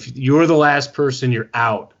if you're the last person, you're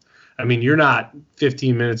out. I mean, you're not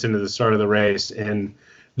 15 minutes into the start of the race, and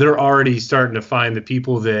they're already starting to find the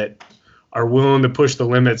people that are willing to push the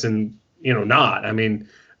limits and, not. I mean,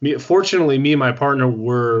 fortunately, me and my partner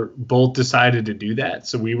were both decided to do that.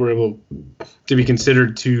 So we were able to be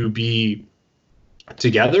considered to be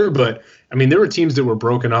together. But, I mean, there were teams that were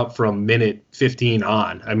broken up from minute 15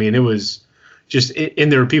 on. I mean, it was just,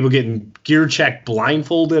 and there were people getting gear checked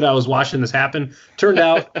blindfolded. I was watching this happen. Turned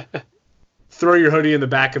out, throw your hoodie in the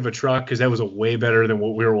back of a truck, because that was a way better than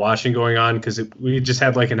what we were watching going on, because we just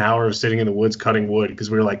had like an hour of sitting in the woods cutting wood, because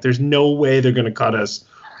we were like, there's no way they're going to cut us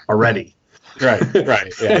already. Right.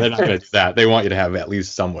 Yeah, they're not going to do that. They want you to have at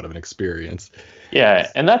least somewhat of an experience. Yeah,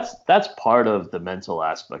 and that's part of the mental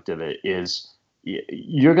aspect of it is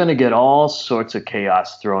you're going to get all sorts of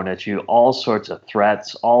chaos thrown at you, all sorts of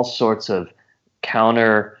threats, all sorts of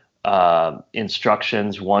counter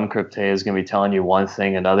instructions. One crypte is going to be telling you one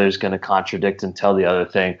thing, another is going to contradict and tell the other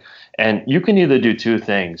thing. And you can either do two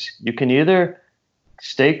things. You can either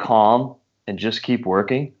stay calm and just keep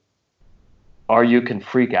working, or you can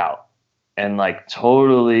freak out and like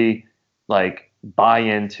totally like buy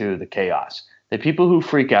into the chaos. The people who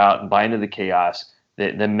freak out and buy into the chaos,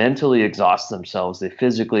 they mentally exhaust themselves, they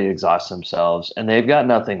physically exhaust themselves, and they've got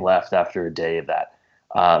nothing left after a day of that.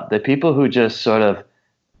 The people who just sort of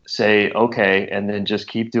say, okay, and then just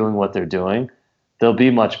keep doing what they're doing, they'll be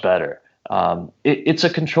much better. It's a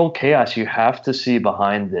controlled chaos. You have to see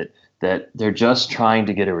behind it that they're just trying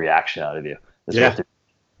to get a reaction out of you.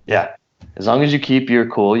 Yeah. As long as you keep your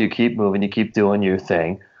cool, you keep moving, you keep doing your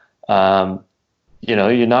thing, you're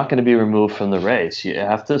not going to be removed from the race. You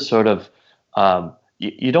have to sort of,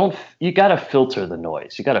 you got to filter the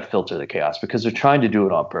noise. You got to filter the chaos, because they're trying to do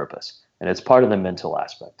it on purpose. And it's part of the mental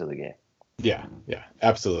aspect of the game. Yeah,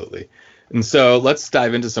 absolutely. And so let's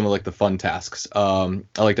dive into some of like the fun tasks. I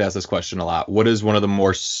like to ask this question a lot. What is one of the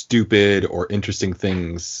more stupid or interesting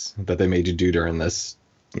things that they made you do during this,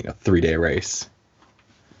 3-day race?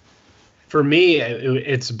 For me,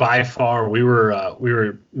 it's by far we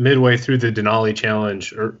were midway through the Denali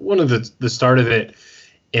Challenge, or one of the start of it,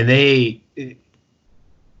 and they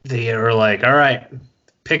were like, all right,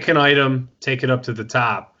 pick an item, take it up to the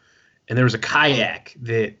top, and there was a kayak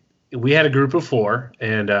that we had a group of 4,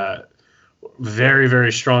 and very,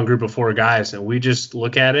 very strong group of 4 guys, and we just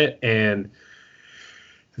look at it, and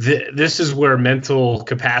this is where mental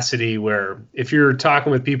capacity, where if you're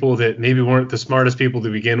talking with people that maybe weren't the smartest people to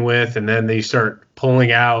begin with, and then they start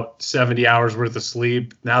pulling out 70 hours worth of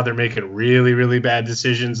sleep, now they're making really, really bad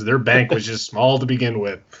decisions. Their bank was just small to begin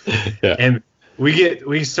with. Yeah. And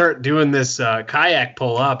we start doing this kayak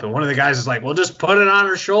pull up, and one of the guys is like, well, just put it on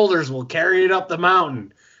our shoulders. We'll carry it up the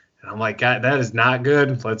mountain. And I'm like, God, that is not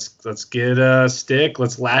good. Let's get a stick.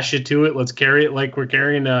 Let's lash it to it. Let's carry it like we're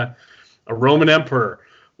carrying a Roman emperor.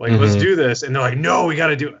 Like, let's do this. And they're like, no, we got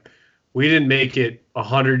to do it. We didn't make it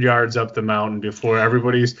 100 yards up the mountain before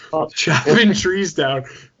everybody's chopping trees down.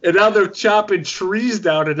 And now they're chopping trees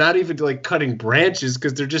down and not even like cutting branches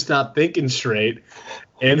because they're just not thinking straight.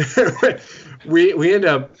 And we end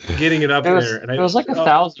up getting it up there. And it was like a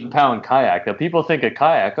 1,000-pound kayak. Now, people think a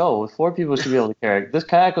kayak, with 4 people should be able to carry it. This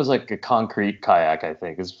kayak was like a concrete kayak, I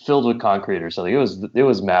think. It's filled with concrete or something. It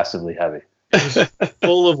was massively heavy. It was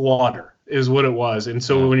full of water is what it was. And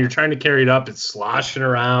so when you're trying to carry it up, it's sloshing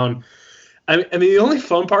around. I mean, the only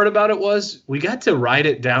fun part about it was we got to ride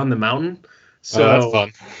it down the mountain. So that's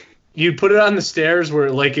fun. You'd put it on the stairs where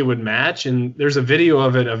like it would match. And there's a video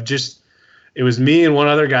of it of just, it was me and one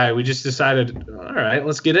other guy. We just decided, all right,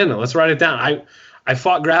 let's get in it. Let's ride it down. I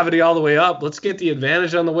fought gravity all the way up. Let's get the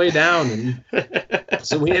advantage on the way down. And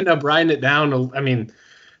so we ended up riding it down. I mean,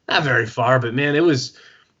 not very far, but man, it was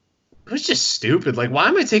just stupid. Like, why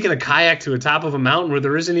am I taking a kayak to the top of a mountain where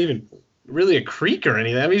there isn't even really a creek or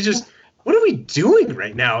anything? I mean, what are we doing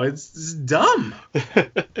right now? It's dumb.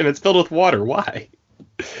 And it's filled with water. Why?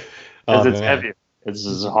 Because it's heavier. It's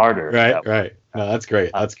just harder. Right. No, that's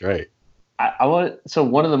great. That's great. So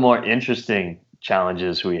one of the more interesting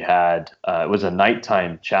challenges we had was a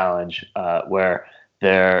nighttime challenge where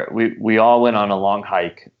we all went on a long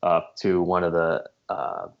hike up to one of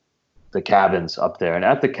the cabins up there, and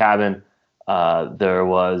at the cabin there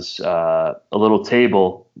was a little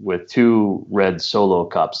table with 2 red Solo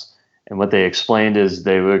cups, and what they explained is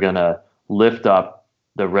they were going to lift up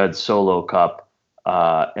the red Solo cup,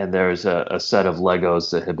 and there's a set of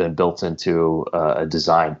Legos that had been built into a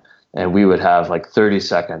design, and we would have like 30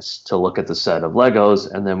 seconds to look at the set of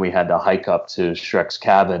Legos, and then we had to hike up to Shrek's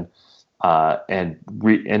cabin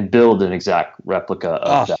and build an exact replica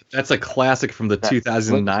of that. That's a classic from the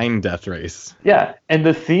 2009 Death Race. Yeah, and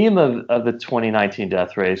the theme of the 2019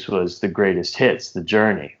 Death Race was the greatest hits, the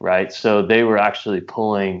journey, right? So they were actually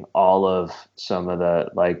pulling all of some of the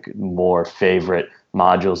like more favorite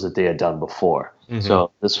modules that they had done before. Mm-hmm.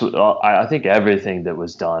 So this was, I think everything that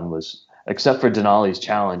was done was, except for Denali's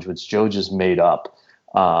challenge, which Joe just made up.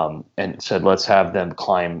 And said, let's have them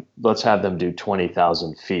do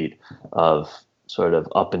 20,000 feet of sort of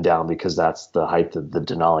up and down because that's the height of the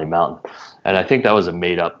Denali Mountain. And I think that was a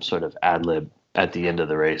made up sort of ad lib at the end of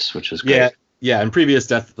the race, which was great. Yeah. In previous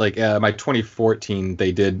death, like my 2014,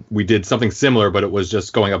 we did something similar, but it was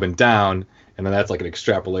just going up and down. And then that's like an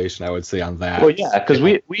extrapolation, I would say, on that. Well, yeah, because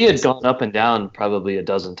we had gone up and down probably a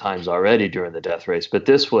dozen times already during the death race, but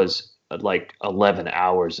this was like 11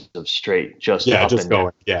 hours of straight just up and going.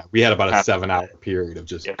 Down. Yeah, we had about a 7-hour period of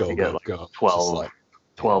just go.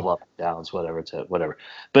 12 up and downs, whatever.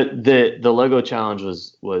 But the Lego challenge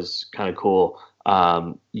was kind of cool.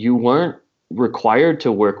 You weren't required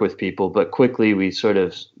to work with people, but quickly we sort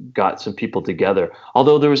of got some people together.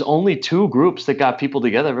 Although there was only 2 groups that got people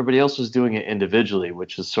together, everybody else was doing it individually,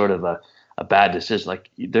 which is sort of a bad decision. Like,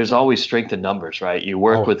 there's always strength in numbers, right? You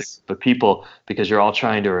work with the people because you're all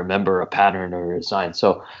trying to remember a pattern or a design.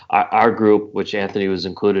 So our group, which Anthony was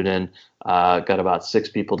included in, got about 6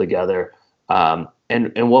 people together. And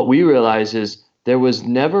what we realized is there was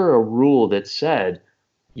never a rule that said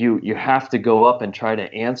you have to go up and try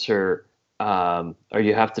to answer, or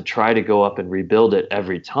you have to try to go up and rebuild it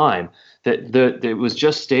every time. That it was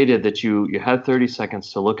just stated that you had 30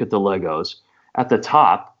 seconds to look at the Legos. At the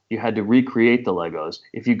top, you had to recreate the Legos.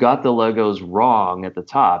 If you got the Legos wrong at the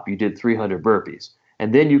top, you did 300 burpees.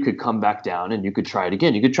 And then you could come back down and you could try it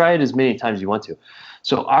again. You could try it as many times as you want to.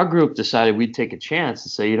 So our group decided we'd take a chance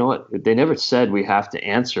and say, you know what? They never said we have to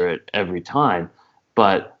answer it every time.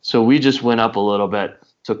 But so we just went up a little bit,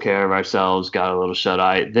 took care of ourselves, got a little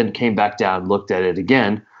shut-eye, then came back down, looked at it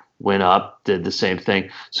again, went up, did the same thing.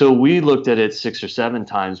 So we looked at it 6 or 7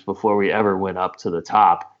 times before we ever went up to the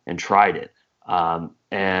top and tried it.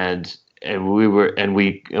 And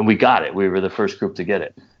we got it. We were the first group to get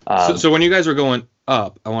it. So when you guys were going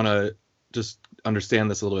up, I want to just understand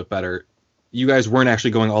this a little bit better. You guys weren't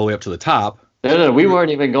actually going all the way up to the top. No, we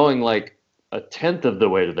weren't even going like a tenth of the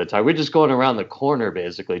way to the top. We're just going around the corner,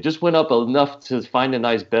 basically. Just went up enough to find a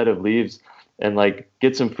nice bed of leaves and like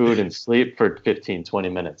get some food and sleep for 15, 20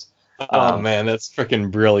 minutes. Oh man, that's freaking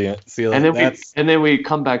brilliant. See, and then we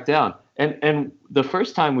come back down. And the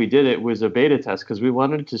first time we did it was a beta test because we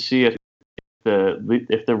wanted to see if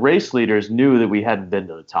the race leaders knew that we hadn't been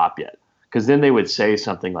to the top yet. Because then they would say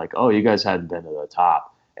something like, "Oh, you guys hadn't been to the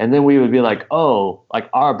top," and then we would be like, "Oh, like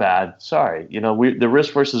our bad. Sorry." The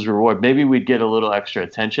risk versus reward. Maybe we'd get a little extra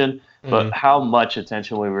attention, but how much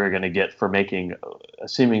attention we were going to get for making a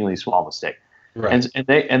seemingly small mistake. Right.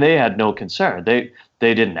 And they had no concern. They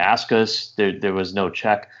didn't ask us. There was no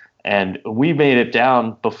check, and we made it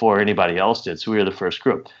down before anybody else did. So we were the first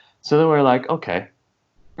group. So then we were like, okay,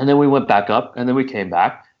 and then we went back up, and then we came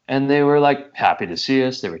back, and they were like happy to see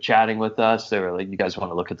us. They were chatting with us. They were like, "You guys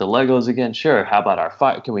want to look at the Legos again? Sure. How about our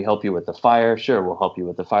fire? Can we help you with the fire? Sure, we'll help you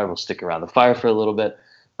with the fire. We'll stick around the fire for a little bit."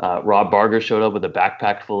 Rob Barger showed up with a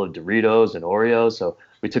backpack full of Doritos and Oreos, so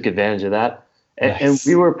we took advantage of that. Nice. And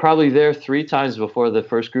we were probably there 3 times before the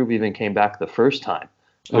first group even came back the first time,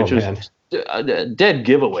 which was a dead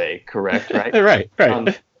giveaway, correct? Right?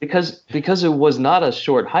 right. Because it was not a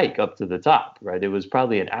short hike up to the top, right? It was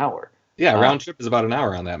probably an hour. Yeah, round trip is about an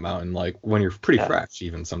hour on that mountain, like when you're pretty fresh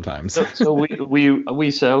even sometimes. So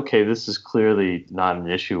we said, okay, this is clearly not an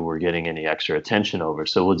issue we're getting any extra attention over,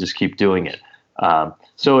 so we'll just keep doing it.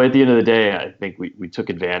 So at the end of the day, I think we took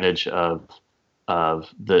advantage of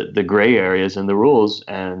the gray areas in the rules.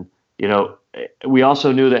 And, we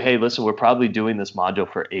also knew that, hey, listen, we're probably doing this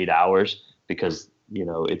module for 8 hours because,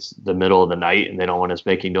 it's the middle of the night and they don't want us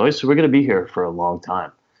making noise. So we're going to be here for a long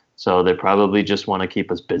time. So they probably just want to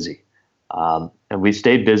keep us busy. And we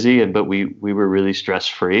stayed busy, but we were really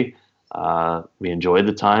stress-free. We enjoyed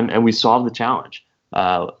the time and we solved the challenge.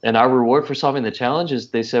 And our reward for solving the challenge is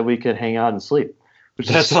they said we could hang out and sleep,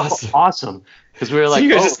 which is awesome. Because we were like, you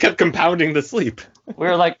guys just kept compounding the sleep. We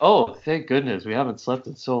were like, oh, thank goodness, we haven't slept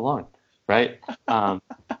in so long, right?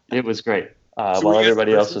 It was great. So while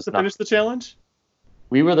everybody else was to finish the challenge.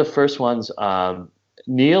 We were the first ones.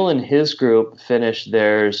 Neil and his group finished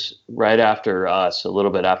theirs right after us, a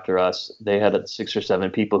little bit after us. They had 6 or 7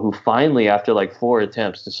 people who finally, after like 4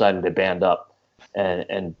 attempts, decided to band up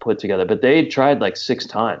and put together. But they tried like 6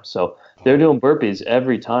 times, so they're doing burpees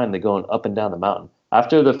every time they're going up and down the mountain.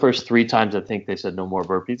 After the first 3 times, I think they said no more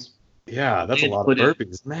burpees. Yeah, that's a lot of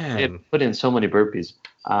burpees, man. It put in so many burpees.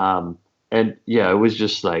 And yeah, it was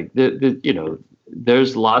just like,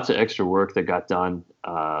 there's lots of extra work that got done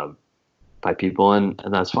by people, and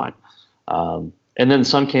that's fine. And then the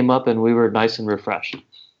sun came up and we were nice and refreshed,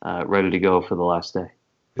 ready to go for the last day.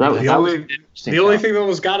 The only thing that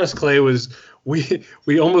almost got us, Clay, was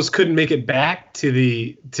we almost couldn't make it back to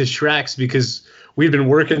Shrek's because we'd been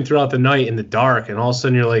working throughout the night in the dark, and all of a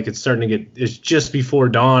sudden you're like, it's just before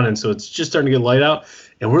dawn, and so it's just starting to get light out,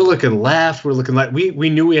 and we're looking left, we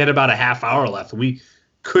knew we had about a half hour left. We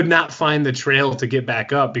could not find the trail to get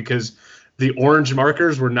back up because the orange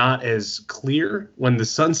markers were not as clear when the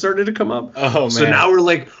sun started to come up. Oh man! So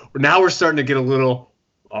now we're starting to get a little.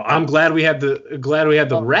 I'm glad we had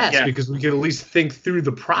the rest because we could at least think through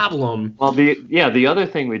the problem. Well, the other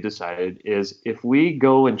thing we decided is if we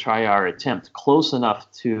go and try our attempt close enough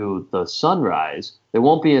to the sunrise, there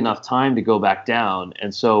won't be enough time to go back down,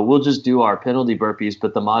 and so we'll just do our penalty burpees,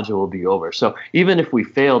 but the module will be over. So even if we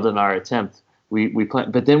failed in our attempt, we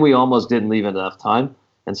planned, but then we almost didn't leave enough time,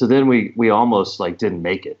 and so then we almost like didn't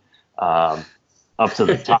make it up to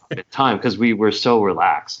the top at time because we were so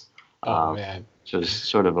relaxed. Oh man. Which was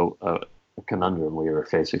sort of a conundrum we were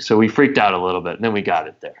facing. So we freaked out a little bit, and then we got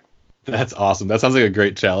it there. That's awesome. That sounds like a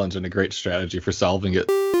great challenge and a great strategy for solving it.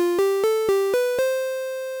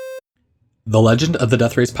 The Legend of the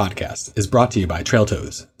Death Race podcast is brought to you by Trail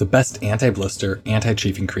Toes, the best anti-blister,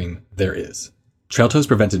 anti-chafing cream there is. Trail Toes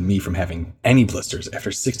prevented me from having any blisters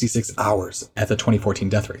after 66 hours at the 2014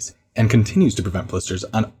 Death Race, and continues to prevent blisters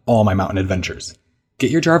on all my mountain adventures. Get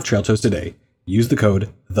your jar of Trail Toes today. Use the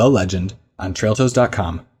code THELEGEND on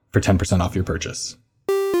trailtoes.com for 10% off your purchase.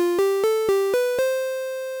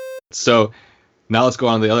 So now let's go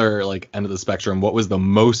on the other end of the spectrum. What was the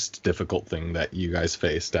most difficult thing that you guys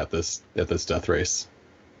faced at this death race?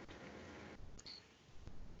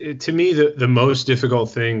 To me, the most difficult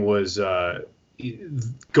thing was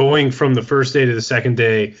going from the first day to the second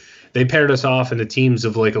day. They paired us off into teams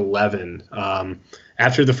of 11.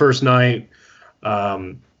 After the first night,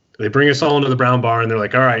 they bring us all into the brown bar, and they're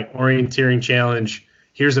like, all right, orienteering challenge.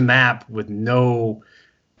 here's a map with no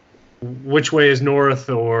which way is north,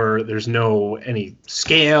 or there's no any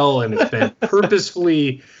scale, and it's been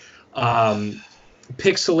purposefully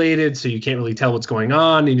pixelated, so you can't really tell what's going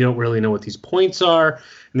on, and you don't really know what these points are.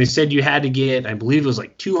 And they said you had to get, I believe it was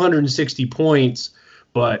like 260 points,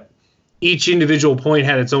 but each individual point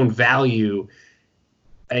had its own value.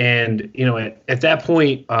 And at that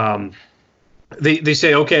point, they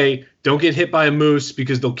say, okay, don't get hit by a moose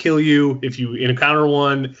because they'll kill you if you encounter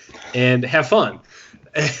one, and have fun.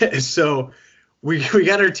 So we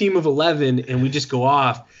got our team of 11, and we just go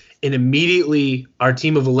off, and immediately our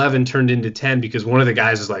team of 11 turned into 10 because one of the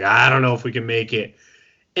guys is like, I don't know if we can make it.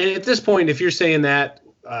 And at this point, if you're saying that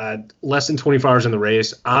less than 24 hours in the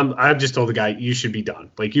race, I've just told the guy, you should be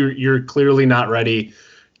done. Like, you're clearly not ready.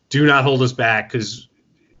 Do not hold us back, because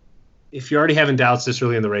if you're already having doubts this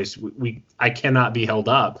early in the race, I cannot be held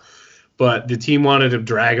up. But the team wanted to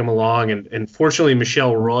drag him along, and fortunately,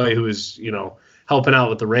 Michelle Roy, who is helping out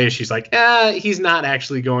with the race, she's like, he's not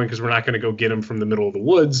actually going because we're not going to go get him from the middle of the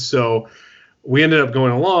woods. So we ended up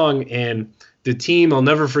going along, and the team, I'll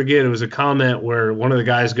never forget, it was a comment where one of the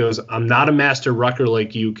guys goes, I'm not a master rucker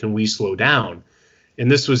like you. Can we slow down?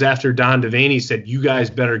 And this was after Don Devaney said, you guys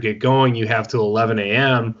better get going. You have till 11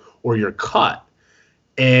 a.m. or you're cut.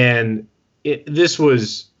 And this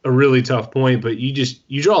was a really tough point, but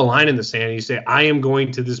you draw a line in the sand and you say, I am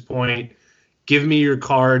going to this point. Give me your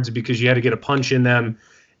cards, because you had to get a punch in them.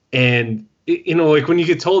 And, like when you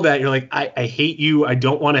get told that, you're like, I hate you. I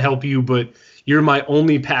don't want to help you, but you're my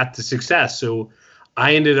only path to success. So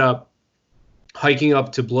I ended up hiking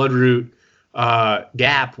up to Bloodroot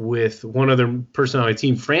Gap with one other person on my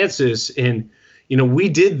team, Francis. And, we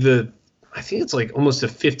did I think it's like almost a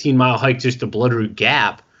 15-mile hike just to Bloodroot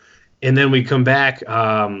Gap. And then we come back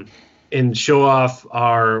and show off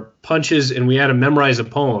our punches, and we had to memorize a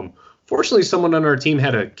poem. Fortunately, someone on our team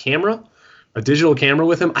had a digital camera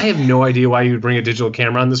with him. I have no idea why you would bring a digital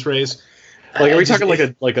camera on this race. Like, are we talking like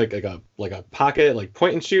a pocket, like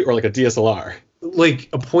point and shoot, or like a DSLR? Like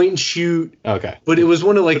a point and shoot. Okay. But it was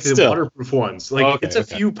one of But the still. waterproof ones. Like, it's a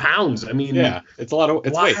few pounds. I mean, yeah, it's a lot of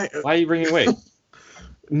weight. Why are you bringing weight?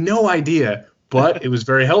 No idea. But it was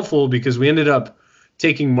very helpful because we ended up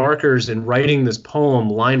taking markers and writing this poem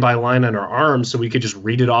line by line on our arms so we could just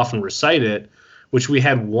read it off and recite it, which we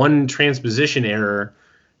had one transposition error,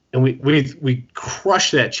 and we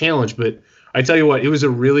crushed that challenge. But I tell you what, it was a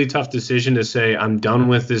really tough decision to say, I'm done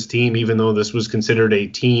with this team, even though this was considered a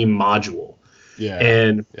team module. Yeah.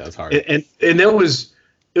 And yeah, it's hard. And it was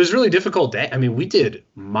really difficult day. I mean, we did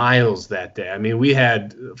miles that day. I mean, we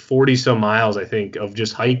had 40 some miles, I think, of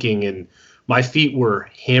just hiking, and my feet were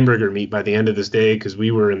hamburger meat by the end of this day because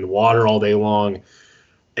we were in the water all day long.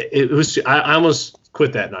 I almost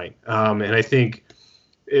quit that night. And I think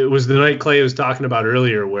it was the night Clay was talking about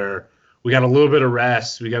earlier where we got a little bit of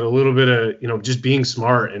rest. We got a little bit of, just being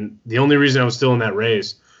smart. And the only reason I was still in that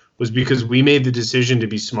race was because we made the decision to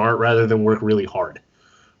be smart rather than work really hard.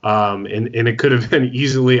 And it could have been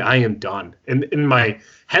easily, I am done. And my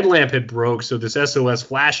headlamp had broke, so this SOS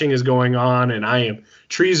flashing is going on, and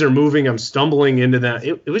trees are moving. I'm stumbling into that.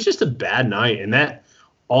 It was just a bad night, and that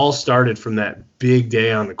all started from that big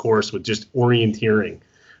day on the course with just orienteering.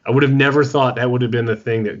 I would have never thought that would have been the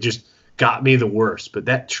thing that just got me the worst, but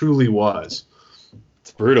that truly was.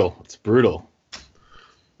 It's brutal. It's brutal.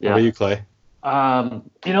 Yeah. How about you, Clay?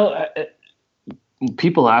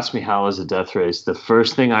 People ask me how was a death race. The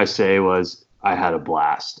first thing I say was I had a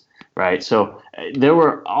blast, right? So there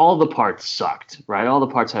were, all the parts sucked, right? All the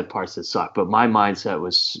parts had parts that sucked, but my mindset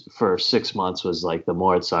was for 6 months was like, the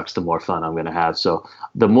more it sucks, the more fun I'm going to have. So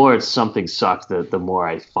the more something sucked, the more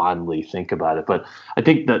I fondly think about it. But I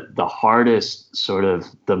think that the hardest, sort of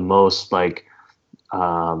the most like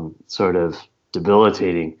sort of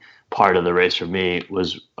debilitating part of the race for me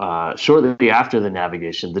was shortly after the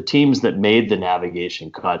navigation. The teams that made the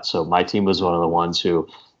navigation cut, so my team was one of the ones who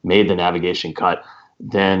made the navigation cut.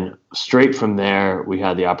 Then straight from there, we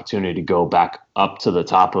had the opportunity to go back up to the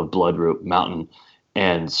top of Bloodroot Mountain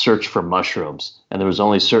and search for mushrooms. And there was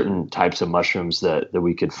only certain types of mushrooms that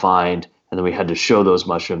we could find, and then we had to show those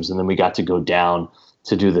mushrooms, and then we got to go down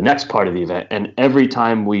to do the next part of the event. And every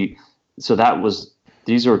time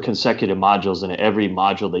these were consecutive modules, and every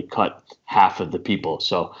module they cut half of the people.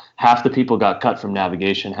 So half the people got cut from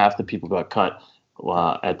navigation, half the people got cut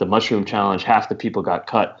at the mushroom challenge, half the people got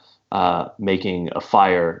cut making a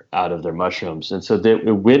fire out of their mushrooms. And so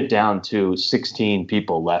it went down to 16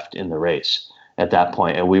 people left in the race at that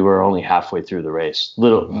point, and we were only halfway through the race,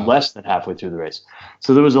 less than halfway through the race.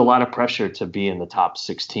 So there was a lot of pressure to be in the top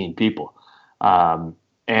 16 people. We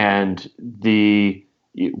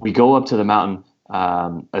go up to the mountain.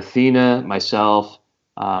 Athena, myself,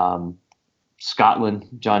 Scotland,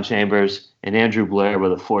 John Chambers, and Andrew Blair were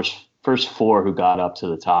the first four who got up to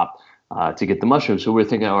the top to get the mushrooms. So we're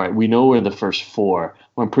thinking, all right, we know we're the first four.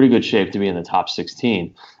 We're in pretty good shape to be in the top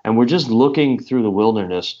 16. And we're just looking through the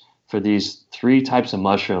wilderness for these three types of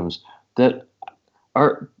mushrooms that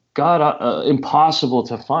are impossible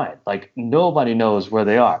to find. Like nobody knows where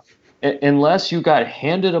they are. Unless you got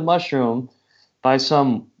handed a mushroom by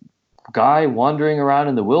some guy wandering around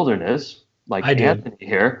in the wilderness, like Anthony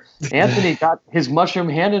here. Anthony got his mushroom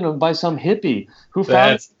handed him by some hippie who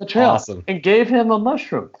found it on the trail and gave him a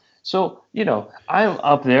mushroom. So, I'm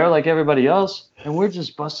up there like everybody else, and we're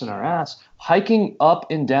just busting our ass, hiking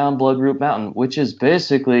up and down Bloodroot Mountain, which is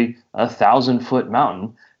basically a 1,000-foot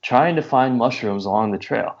mountain, trying to find mushrooms along the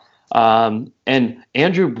trail. And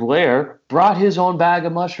Andrew Blair brought his own bag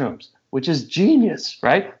of mushrooms, which is genius,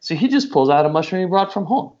 right? So he just pulls out a mushroom he brought from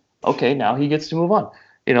home. Okay, now he gets to move on,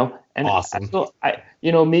 And awesome. So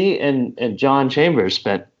me and John Chambers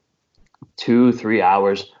spent 2-3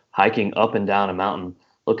 hours hiking up and down a mountain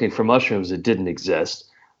looking for mushrooms that didn't exist.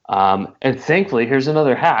 And thankfully, here's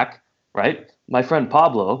another hack, right? My friend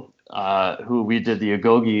Pablo, who we did the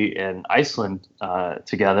Agoge in Iceland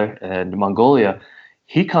together and Mongolia,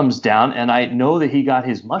 he comes down, and I know that he got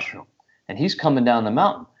his mushroom, and he's coming down the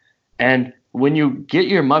mountain. And when you get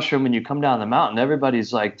your mushroom and you come down the mountain,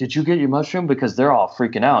 everybody's like, did you get your mushroom? Because they're all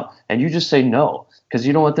freaking out. And you just say no, because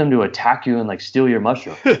you don't want them to attack you and like steal your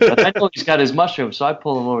mushroom. But I know he's got his mushroom, so I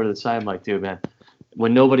pull him over to the side. I'm like, dude, man,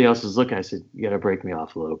 when nobody else is looking, I said, you got to break me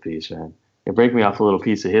off a little piece, man. You break me off a little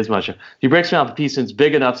piece of his mushroom. He breaks me off a piece and it's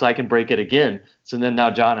big enough so I can break it again. So then now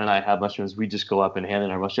John and I have mushrooms. We just go up and hand in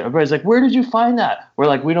our mushroom. Everybody's like, where did you find that? We're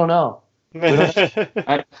like, we don't know.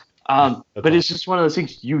 Right? But it's just one of those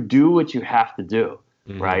things. You do what you have to do,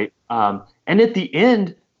 right? And at the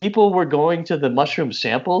end, people were going to the mushroom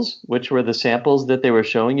samples, which were the samples that they were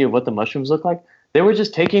showing you what the mushrooms look like. They were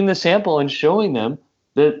just taking the sample and showing them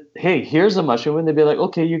that, hey, here's a mushroom, and they'd be like,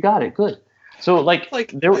 okay, you got it, good. So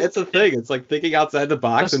it's a thing. It's like thinking outside the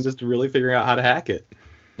box and just really figuring out how to hack it.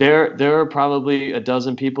 There are probably a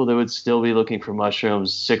dozen people that would still be looking for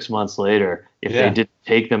mushrooms 6 months later if they didn't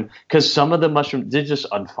take them, because some of the mushrooms, they're just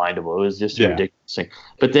unfindable. It was just a ridiculous thing.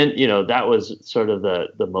 But then, that was sort of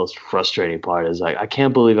the most frustrating part, is like, I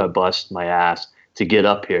can't believe I bust my ass to get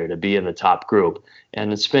up here to be in the top group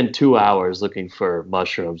and spend 2 hours looking for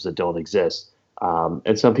mushrooms that don't exist.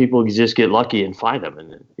 And some people just get lucky and find them.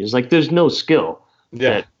 And it's like, there's no skill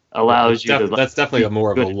that allows you to. That's definitely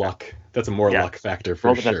more of a luck. That's a more luck factor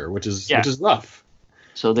for sure, which is rough.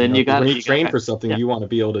 So then when you train for something, you want to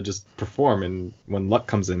be able to just perform, and when luck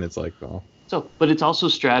comes in, it's like, oh. So, but it's also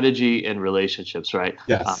strategy and relationships, right?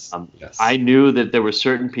 Yes. Yes. I knew that there were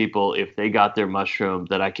certain people, if they got their mushroom,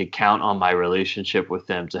 that I could count on my relationship with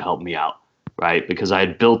them to help me out, right? Because I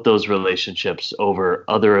had built those relationships over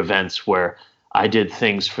other events where I did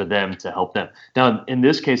things for them to help them. Now, in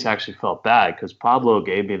this case, I actually felt bad because Pablo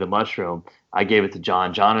gave me the mushroom. I gave it to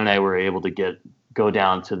John. John and I were able to go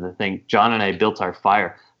down to the thing. John and I built our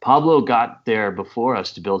fire. Pablo got there before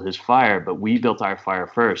us to build his fire, but we built our fire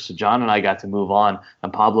first. So John and I got to move on,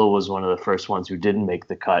 and Pablo was one of the first ones who didn't make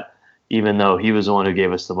the cut, even though he was the one who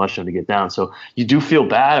gave us the mushroom to get down. So you do feel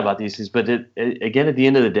bad about these things, but again, at the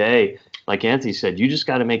end of the day, like Anthony said, you just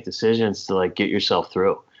got to make decisions to like get yourself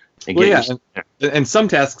through. And some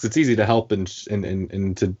tasks it's easy to help and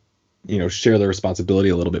to share the responsibility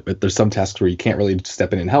a little bit, but there's some tasks where you can't really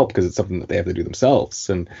step in and help because it's something that they have to do themselves.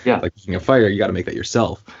 And like making a fire, you got to make that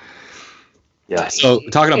yourself. Yeah. So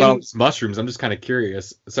talking about all these mushrooms, I'm just kind of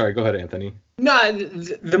curious. Sorry, go ahead, Anthony. No,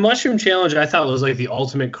 the mushroom challenge I thought was like the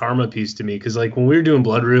ultimate karma piece to me, because like when we were doing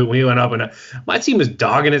Bloodroot, we went up and my team was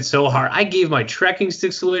dogging it so hard. I gave my trekking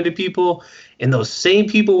sticks away to people, and those same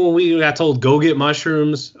people, when we got told go get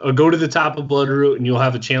mushrooms or go to the top of Bloodroot and you'll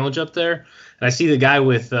have a challenge up there. And I see the guy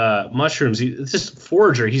with mushrooms. It's just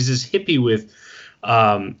forager. He's this hippie with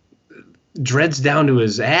dreads down to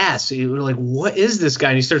his ass. We're like, what is this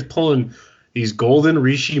guy? And he starts pulling these golden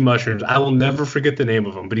reishi mushrooms. I will never forget the name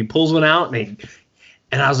of them. But he pulls one out, and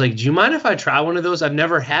I was like, do you mind if I try one of those? I've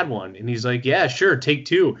never had one. And he's like, yeah, sure, take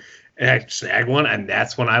two. And I snagged one, and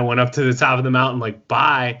that's when I went up to the top of the mountain, like,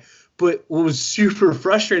 bye. But what was super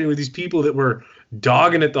frustrating with these people that were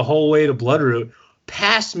dogging it the whole way to Bloodroot,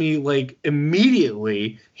 passed me like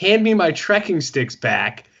immediately, hand me my trekking sticks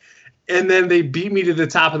back, and then they beat me to the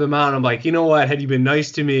top of the mountain. I'm like, you know what? Had you been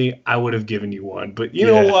nice to me, I would have given you one. But you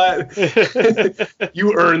know what?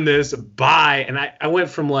 You earned this. Bye. And I went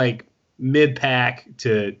from like mid-pack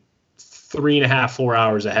to 3.5, 4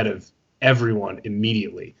 hours ahead of everyone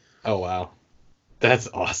immediately. Oh, wow. That's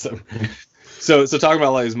awesome. So talking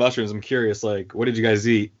about all these mushrooms, I'm curious, like, what did you guys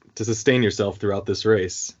eat to sustain yourself throughout this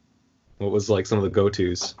race? What was like some of the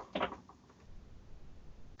go-tos?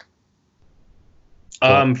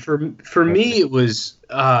 For me, it was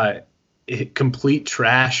complete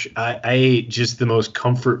trash. I ate just the most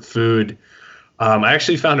comfort food. I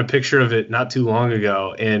actually found a picture of it not too long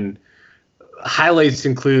ago, and highlights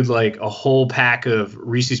include like a whole pack of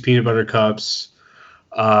Reese's peanut butter cups,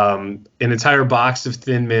 an entire box of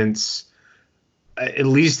Thin Mints, at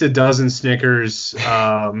least a dozen Snickers.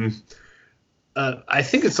 I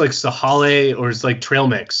think it's like Sahale, or it's like trail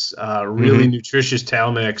mix, really nutritious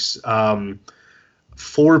trail mix.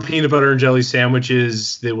 4 peanut butter and jelly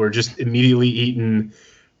sandwiches that were just immediately eaten.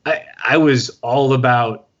 I was all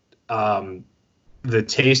about the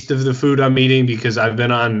taste of the food I'm eating, because I've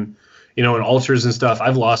been on, in ulcers and stuff.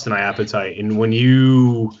 I've lost my appetite, and when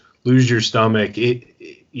you lose your stomach,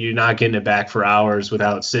 you're not getting it back for hours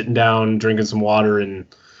without sitting down, drinking some water, and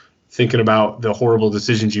thinking about the horrible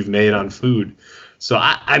decisions you've made on food. So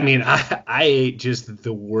I ate just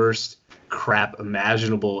the worst crap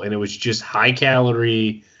imaginable, and it was just high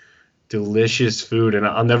calorie, delicious food. And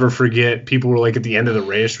I'll never forget, people were like, at the end of the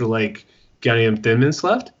race, were like, got any Thin Mints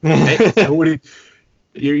left? Hey,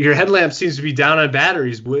 your headlamp seems to be down on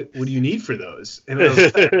batteries. What do you need for those? And I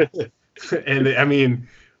was like, and I mean,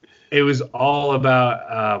 it was all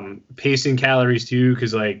about pacing calories too,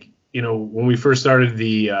 because like, when we first started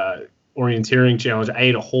the orienteering challenge, I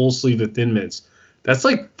ate a whole sleeve of Thin Mints. That's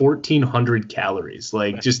like 1,400 calories,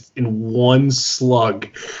 like just in one slug.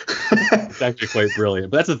 It's actually quite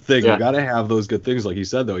brilliant. But that's the thing. Yeah. You got to have those good things. Like you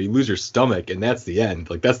said, though, you lose your stomach, and that's the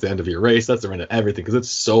end. Like, that's the end of your race. That's the end of everything, because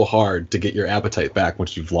it's so hard to get your appetite back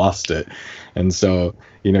once you've lost it. And so,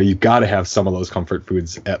 you got to have some of those comfort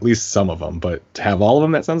foods, at least some of them. But to have all of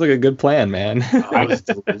them, that sounds like a good plan, man. It was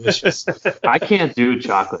delicious. I can't do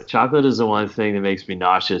chocolate. Chocolate is the one thing that makes me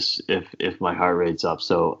nauseous if my heart rate's up.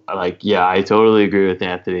 So, like, yeah, I totally agree with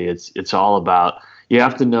Anthony. It's all about, you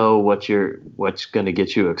have to know what's going to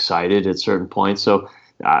get you excited at certain points. So,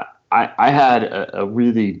 I had a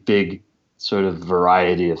really big sort of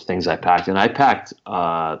variety of things I packed, and I packed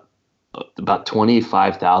about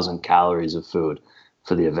 25,000 calories of food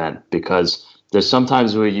for the event, because there's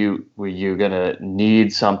sometimes where you're gonna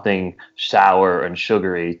need something sour and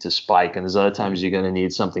sugary to spike, and there's other times you're gonna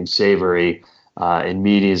need something savory and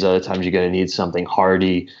meaty. There's other times you're gonna need something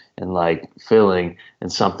hearty and like filling,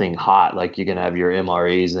 and something hot, like you're gonna have your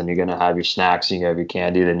MREs, then you're gonna have your snacks, and you have your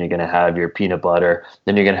candy, then you're gonna have your peanut butter,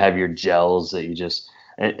 then you're gonna have your gels that you just.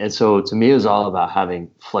 And so to me, it was all about having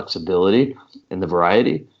flexibility in the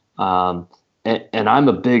variety. And I'm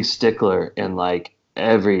a big stickler in like,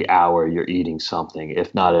 every hour you're eating something,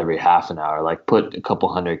 if not every half an hour. Like, put a couple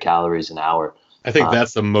hundred calories an hour. I think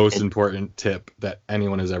that's the most important tip that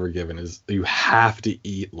anyone has ever given, is you have to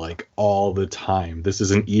eat like all the time. This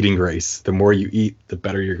is an eating race. The more you eat, the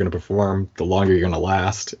better you're going to perform, the longer you're going to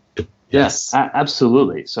last. Yes,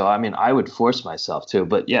 absolutely. So, I mean, I would force myself to.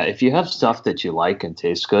 But yeah, if you have stuff that you like and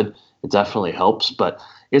tastes good, it definitely helps. But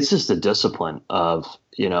it's just a discipline of,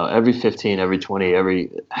 every 15, every 20,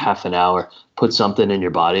 every half an hour, put something in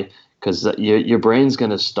your body, because your brain's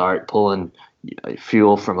going to start pulling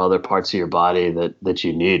fuel from other parts of your body that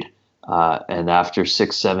you need. And after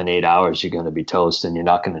 6, 7, 8 hours, you're going to be toast, and you're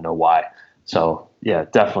not going to know why. So yeah,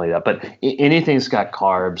 definitely that. But anything that's got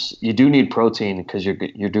carbs, you do need protein, because you're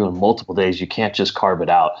doing multiple days. You can't just carb it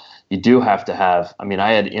out. You do have to have. I mean,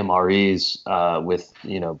 I had MREs with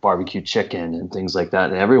barbecue chicken and things like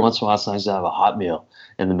that. And every once in a while, it's nice to have a hot meal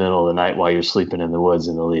in the middle of the night while you're sleeping in the woods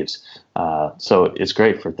in the leaves. So it's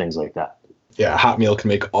great for things like that. Yeah, a hot meal can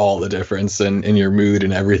make all the difference in your mood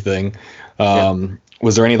and everything.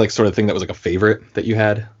 Was there any like sort of thing that was like a favorite that you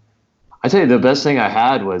had? I tell you, the best thing I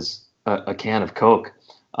had was a can of Coke.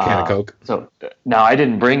 So now, I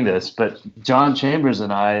didn't bring this, but John Chambers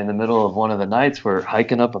and I, in the middle of one of the nights, were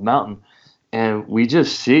hiking up a mountain, and we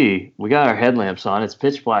got our headlamps on. It's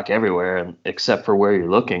pitch black everywhere, and except for where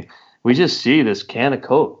you're looking. We just see this can of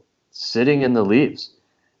Coke sitting in the leaves,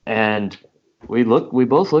 and we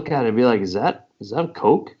both look at it and be like, is that a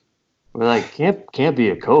Coke? We're like, can't be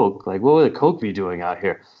a Coke. Like, what would a Coke be doing out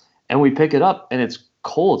here? And we pick it up, and it's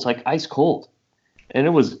cold. It's like ice cold. And it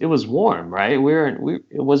was warm, right? It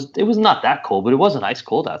was not that cold, but it wasn't ice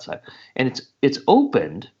cold outside. And it's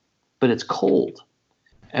opened, but it's cold.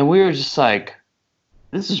 And we were just like,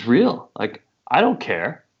 this is real. Like, I don't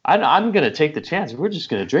care. I'm gonna take the chance. We're just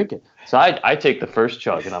gonna drink it. So I take the first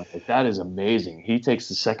chug, and I'm like, that is amazing. He takes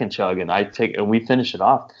the second chug, and we finish it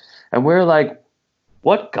off. And we're like,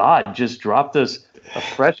 what God just dropped us a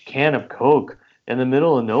fresh can of Coke in the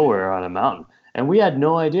middle of nowhere on a mountain? And we had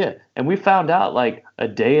no idea. And we found out like a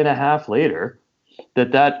day and a half later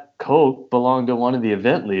that Coke belonged to one of the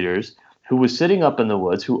event leaders who was sitting up in the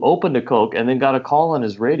woods, who opened a Coke and then got a call on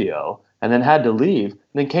his radio and then had to leave and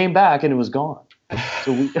then came back and it was gone.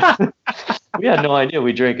 So we had no idea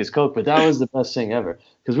we drank his Coke, but that was the best thing ever.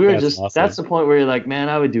 Because we were awesome. That's the point where you're like, man,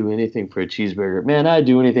 I would do anything for a cheeseburger. Man, I'd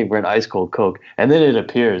do anything for an ice cold Coke. And then it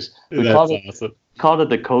appears. We called it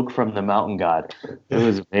the Coke from the mountain god. It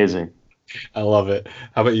was amazing. I love it.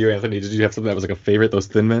 How about you, Anthony? Did you have something that was like a favorite, those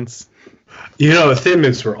Thin Mints? Thin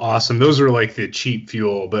Mints were awesome. Those were like the cheap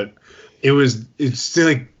fuel, but it's still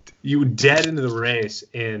like you were dead into the race.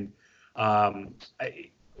 And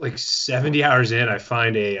like 70 hours in, I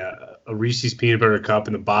find a Reese's peanut butter cup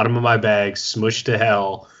in the bottom of my bag, smushed to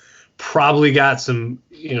hell. Probably got some,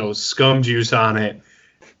 scum juice on it,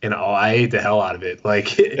 and I ate the hell out of it.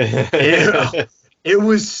 Like it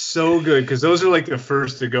was so good because those are like the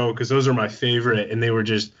first to go because those are my favorite, and they were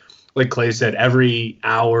just like Clay said, every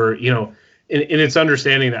hour, and it's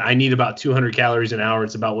understanding that I need about 200 calories an hour.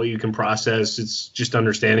 It's about what you can process. It's just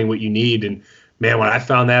understanding what you need. And man, when I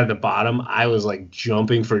found that at the bottom, I was like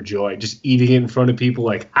jumping for joy, just eating it in front of people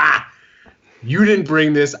like, you didn't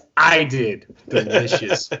bring this, I did.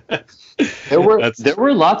 Delicious. There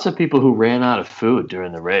were lots of people who ran out of food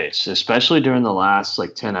during the race, especially during the last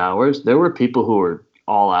like 10 hours. There were people who were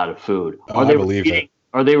all out of food. Or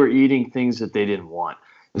they were eating things that they didn't want.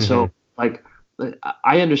 Mm-hmm. So like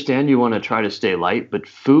I understand you want to try to stay light, but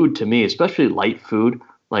food to me, especially light food,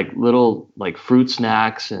 like little like fruit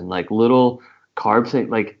snacks and like little carb thing,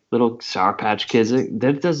 like little Sour Patch Kids,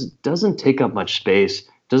 that doesn't take up much space,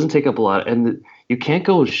 doesn't take up a lot, and you can't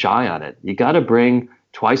go shy on it. You got to bring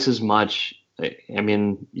twice as much. I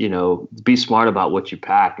mean, be smart about what you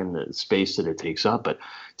pack and the space that it takes up. But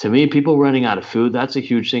to me, people running out of food, that's a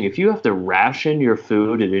huge thing. If you have to ration your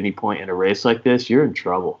food at any point in a race like this, you're in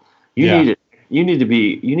trouble. You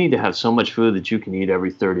need to have so much food that you can eat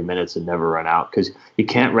every 30 minutes and never run out, because you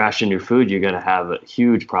can't ration your food. You're going to have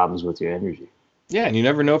huge problems with your energy. Yeah, and you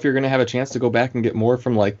never know if you're going to have a chance to go back and get more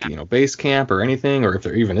from base camp or anything, or if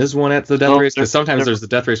there even is one at the death race. Because sometimes there's the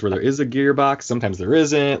death race where there is a gear box, sometimes there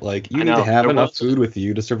isn't. Like you need to have enough food with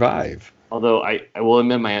you to survive. Although I will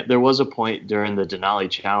admit, there was a point during the Denali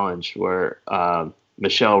Challenge where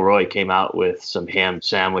Michelle Roy came out with some ham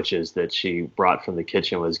sandwiches that she brought from the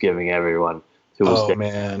kitchen, was giving everyone who was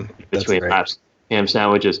there between laps ham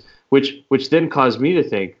sandwiches, which then caused me to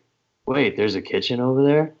think, wait, there's a kitchen over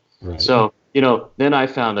there? Right. So then I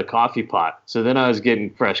found a coffee pot. So then I was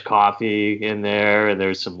getting fresh coffee in there, and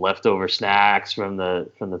there's some leftover snacks from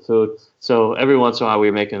the food. So every once in a while, we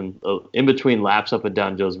were making, in between laps up and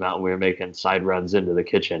down Joe's Mountain, we were making side runs into the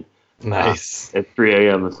kitchen. Nice. At 3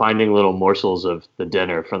 a.m. and finding little morsels of the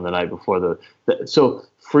dinner from the night before. So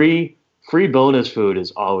free bonus food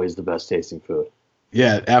is always the best tasting food.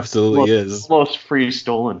 Yeah, it absolutely is. Almost free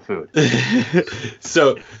stolen food.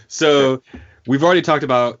 So we've already talked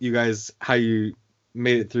about you guys, how you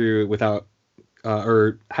made it through without,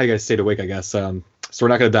 or how you guys stayed awake, I guess. So we're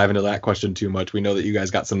not going to dive into that question too much. We know that you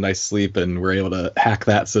guys got some nice sleep and were able to hack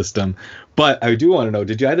that system. But I do want to know,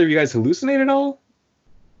 did either of you guys hallucinate at all?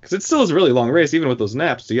 Because it still is a really long race, even with those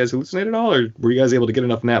naps. Do you guys hallucinate at all, or were you guys able to get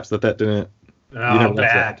enough naps that didn't? Oh,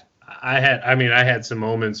 bad. I had some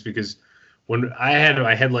moments because when I had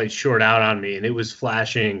my headlights short out on me and it was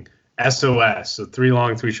flashing SOS, so 3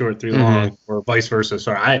 long, 3 short, 3 long, or vice versa.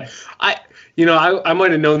 Sorry, I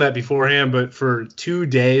might have known that beforehand, but for 2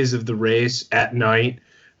 days of the race at night,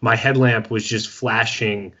 my headlamp was just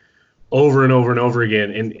flashing over and over and over again.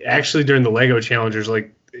 And actually, during the Lego challenge,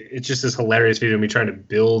 it's just this hilarious video of me trying to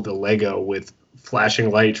build a Lego with flashing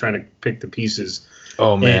light, trying to pick the pieces.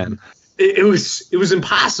 Oh man, it was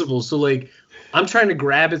impossible. So I'm trying to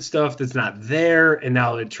grab at stuff that's not there, and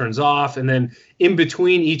now it turns off. And then in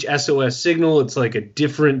between each SOS signal, it's like a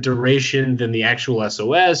different duration than the actual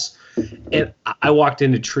SOS. And I walked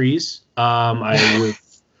into trees. I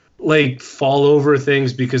would fall over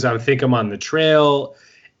things because I think I'm on the trail,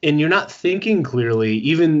 and you're not thinking clearly,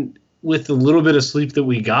 even with the little bit of sleep that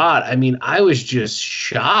we got. I mean, I was just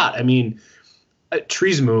shot. I mean,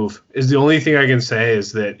 trees move is the only thing I can say,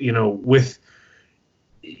 is that, with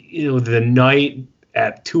the night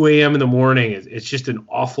at 2 a.m. in the morning, it's just an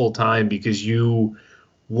awful time because you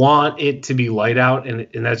want it to be light out, and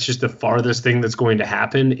that's just the farthest thing that's going to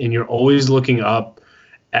happen. And you're always looking up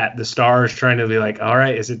at the stars, trying to be like, all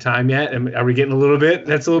right, is it time yet? Are we getting a little bit?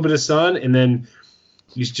 That's a little bit of sun. And then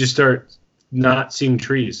you just start not seeing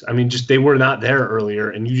trees. I mean, just they were not there earlier,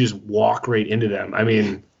 and you just walk right into them. I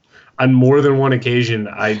mean, on more than one occasion,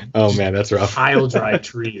 that's rough. pile drive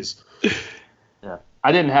trees. Yeah,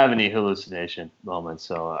 I didn't have any hallucination moments,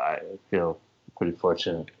 so I feel pretty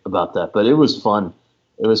fortunate about that. But it was fun.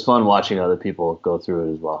 It was fun watching other people go through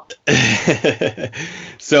it as well.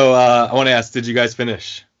 So I want to ask, did you guys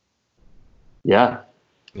finish? Yeah.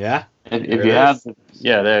 Yeah. If you have,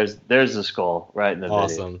 yeah, there's the skull right in the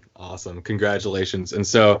video. Awesome. Congratulations. And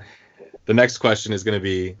so the next question is going to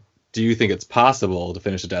be, do you think it's possible to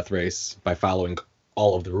finish a death race by following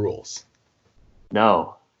all of the rules?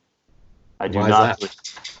 No, I do Why not. is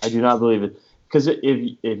that? I do not believe it, because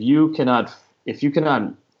if you cannot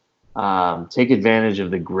take advantage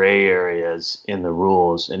of the gray areas in the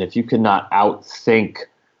rules, and if you cannot outthink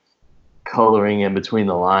coloring in between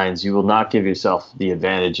the lines, you will not give yourself the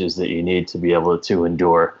advantages that you need to be able to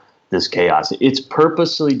endure this chaos. It's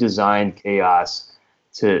purposely designed chaos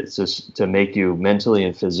to make you mentally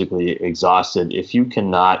and physically exhausted. If you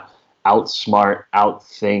cannot outsmart,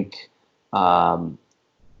 outthink, and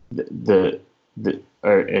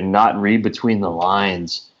not read between the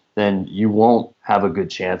lines, then you won't have a good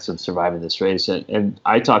chance of surviving this race. And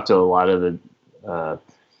I talked to a lot of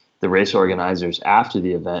the race organizers after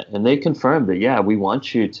the event, and they confirmed that, yeah, we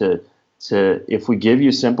want you to if we give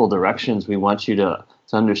you simple directions, we want you to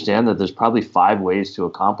understand that there's probably 5 ways to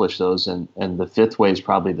accomplish those, and the 5th way is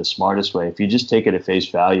probably the smartest way. If you just take it at face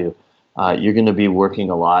value, you're going to be working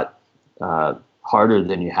a lot harder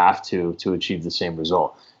than you have to achieve the same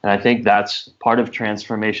result. And I think that's part of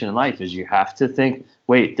transformation in life, is you have to think,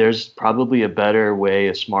 wait, there's probably a better way,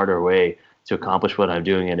 a smarter way to accomplish what I'm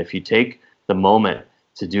doing. And if you take the moment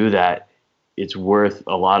to do that, it's worth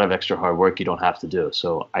a lot of extra hard work you don't have to do.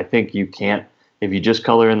 So I think you can't, if you just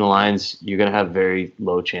color in the lines, you're going to have very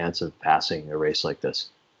low chance of passing a race like this.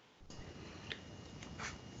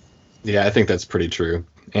 Yeah, I think that's pretty true.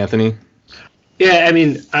 Anthony? Yeah, I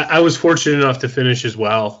mean, I was fortunate enough to finish as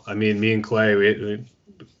well. I mean, me and Clay,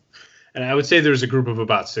 and I would say there's a group of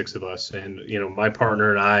about 6 of us. And, you know, my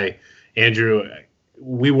partner and I, Andrew,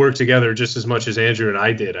 we worked together just as much as Andrew and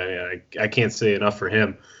I did. I can't say enough for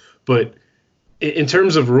him. But in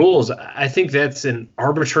terms of rules, I think that's an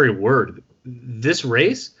arbitrary word. This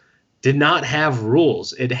race did not have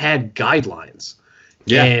rules. It had guidelines.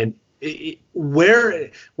 Yeah. And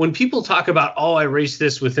when people talk about, oh, I raced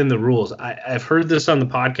this within the rules, I've heard this on the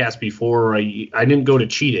podcast before. I didn't go to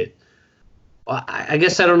cheat it. I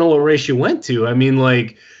guess I don't know what race you went to. I mean,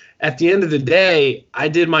 like, at the end of the day, I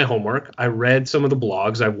did my homework. I read some of the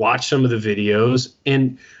blogs. I watched some of the videos,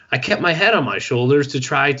 and I kept my head on my shoulders to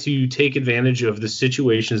try to take advantage of the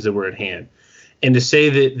situations that were at hand. And to say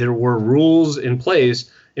that there were rules in place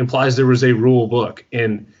implies there was a rule book.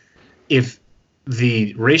 And if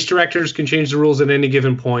the race directors can change the rules at any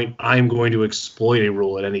given point, I'm going to exploit a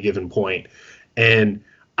rule at any given point. And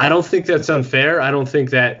I don't think that's unfair. I don't think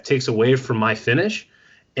that takes away from my finish.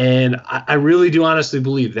 And I really do honestly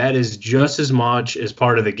believe that is just as much as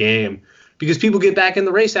part of the game, because people get back in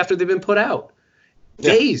the race after they've been put out.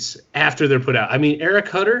 Yeah. Days after they're put out. I mean, Eric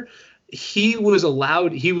Hutter, he was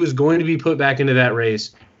going to be put back into that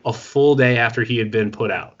race a full day after he had been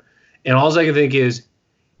put out. And all I can think is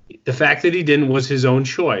the fact that he didn't was his own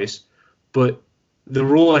choice, but the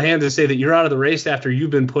rule at hand to say that you're out of the race after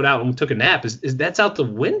you've been put out and took a nap is that's out the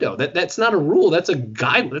window. That's not a rule. That's a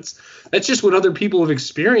guide. That's just what other people have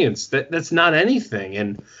experienced. That's not anything.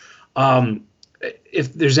 And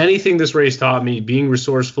if there's anything this race taught me, being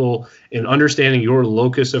resourceful and understanding your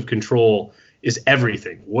locus of control is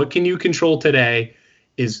everything. What can you control today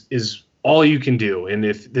is all you can do. And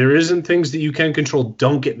if there isn't things that you can control,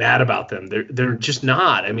 don't get mad about them. They're just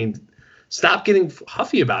not. I mean, stop getting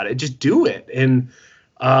huffy about it. Just do it. And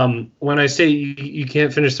when I say you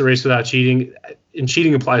can't finish the race without cheating, and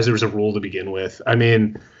cheating implies there was a rule to begin with. I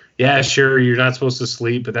mean, yeah, sure, you're not supposed to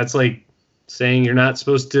sleep, but that's like saying you're not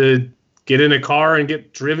supposed to get in a car and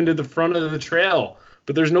get driven to the front of the trail.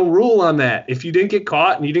 But there's no rule on that. If you didn't get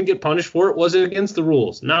caught and you didn't get punished for it, was it against the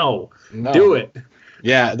rules? No. Do it.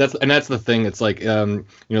 Yeah, that's the thing. It's like,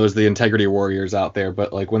 there's the integrity warriors out there,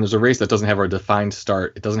 but like when there's a race that doesn't have a defined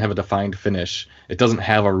start, it doesn't have a defined finish, it doesn't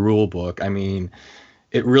have a rule book. I mean,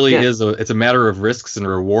 it really is it's a matter of risks and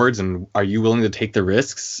rewards, and are you willing to take the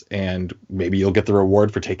risks? And maybe you'll get the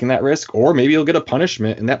reward for taking that risk, or maybe you'll get a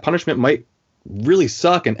punishment, and that punishment might really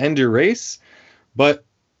suck and end your race. But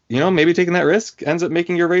maybe taking that risk ends up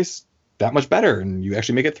making your race that much better, and you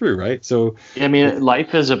actually make it through, right? So I mean,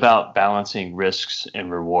 life is about balancing risks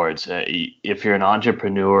and rewards. If you're an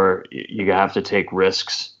entrepreneur, you have to take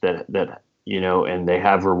risks that and they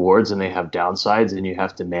have rewards and they have downsides, and you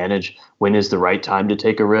have to manage when is the right time to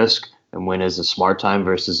take a risk and when is a smart time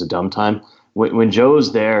versus a dumb time. When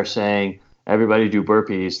Joe's there saying, everybody do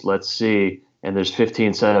burpees, let's see, and there's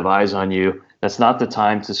 15 set of eyes on you, That's not the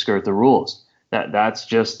time to skirt the rules. That's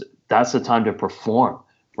the time to perform,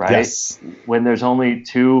 right? Yes. When there's only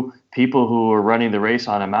two people who are running the race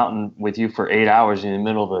on a mountain with you for 8 hours in the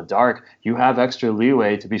middle of the dark, you have extra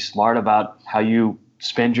leeway to be smart about how you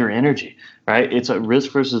spend your energy, right? It's a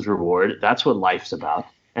risk versus reward. That's what life's about.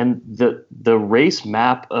 And the race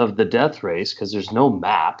map of the death race, because there's no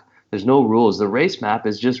map, there's no rules. The race map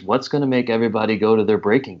is just what's going to make everybody go to their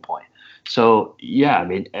breaking point. So, yeah, I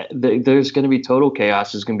mean, there's going to be total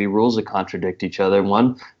chaos. There's going to be rules that contradict each other.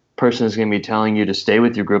 One person is going to be telling you to stay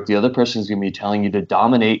with your group. The other person is going to be telling you to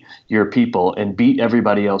dominate your people and beat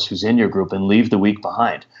everybody else who's in your group and leave the weak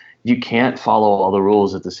behind. You can't follow all the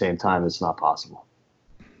rules at the same time. It's not possible.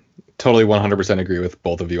 Totally 100% agree with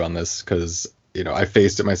both of you on this, because, I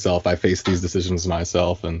faced it myself. I faced these decisions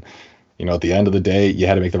myself. And, at the end of the day, you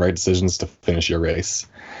had to make the right decisions to finish your race.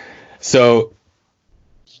 So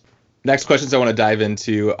next questions I want to dive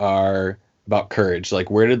into are about courage.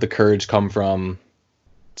 Like, where did the courage come from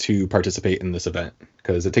to participate in this event?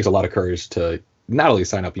 Because it takes a lot of courage to not only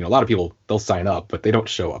sign up. A lot of people, they'll sign up, but they don't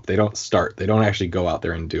show up. They don't start. They don't actually go out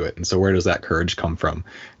there and do it. And so where does that courage come from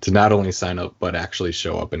to not only sign up, but actually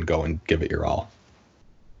show up and go and give it your all?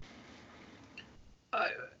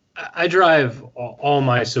 I drive all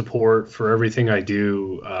my support for everything I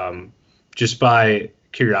do just by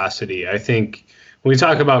curiosity. I think when we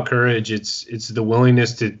talk about courage, it's the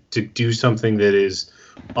willingness to do something that is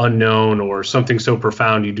unknown or something so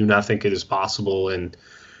profound you do not think it is possible. And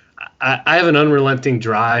I have an unrelenting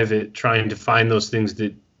drive at trying to find those things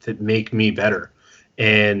that make me better.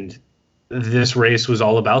 And this race was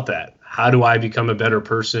all about that. How do I become a better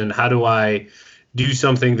person? How do I do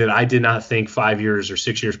something that I did not think 5 years or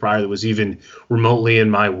 6 years prior that was even remotely in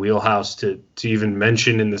my wheelhouse to even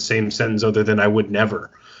mention in the same sentence, other than I would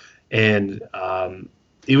never. And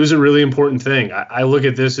it was a really important thing. I look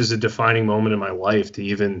at this as a defining moment in my life to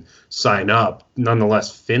even sign up,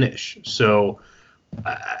 nonetheless finish. So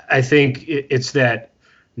I think it's that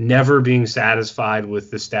never being satisfied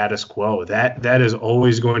with the status quo. That is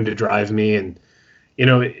always going to drive me. And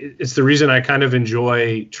it's the reason I kind of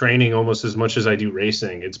enjoy training almost as much as I do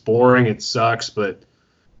racing. It's boring, it sucks, but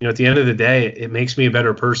at the end of the day, it makes me a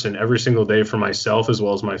better person every single day for myself as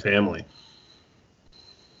well as my family.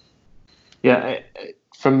 Yeah,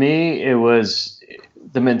 for me, it was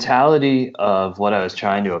the mentality of what I was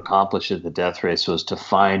trying to accomplish at the death race was to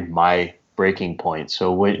find my breaking point.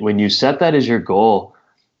 So when you set that as your goal,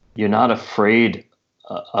 you're not afraid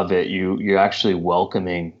of it. You're actually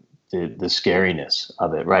welcoming the scariness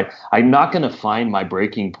of it, right? I'm not going to find my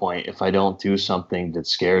breaking point if I don't do something that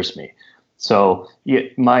scares me. So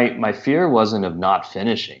my fear wasn't of not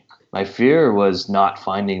finishing. My fear was not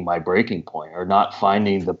finding my breaking point or not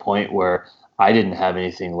finding the point where I didn't have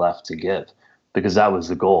anything left to give, because that was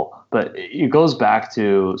the goal. But it goes back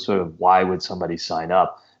to sort of why would somebody sign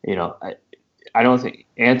up? I don't think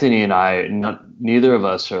Anthony and I, neither of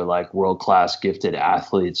us are like world-class gifted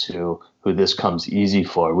athletes who this comes easy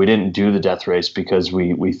for. We didn't do the death race because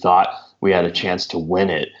we thought we had a chance to win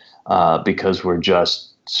it because we're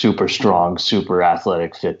just super strong, super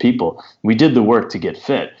athletic, fit people. We did the work to get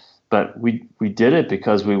fit, but we did it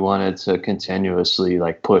because we wanted to continuously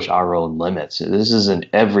like push our own limits. This is an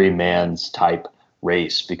every man's type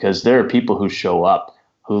race, because there are people who show up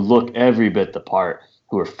who look every bit the part,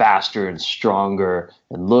 who are faster and stronger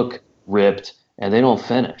and look ripped, and they don't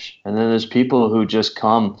finish. And then there's people who just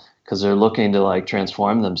come because they're looking to like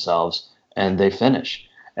transform themselves, and they finish.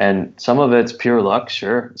 And some of it's pure luck,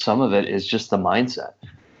 sure. Some of it is just the mindset.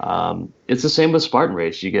 It's the same with Spartan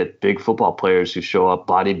race. You get big football players who show up,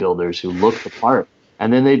 bodybuilders who look the part,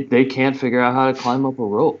 and then they can't figure out how to climb up a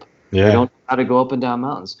rope. Yeah. They don't know how to go up and down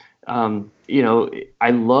mountains. I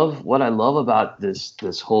love about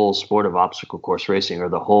this whole sport of obstacle course racing, or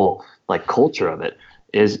the whole like culture of it,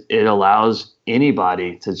 is it allows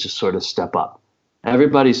anybody to just sort of step up.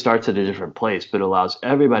 Everybody starts at a different place, but it allows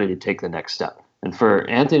everybody to take the next step. And for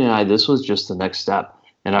Anthony and I, this was just the next step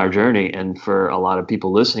in our journey. And for a lot of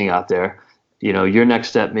people listening out there, your next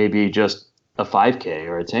step may be just a 5K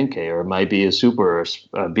or a 10K, or it might be a super or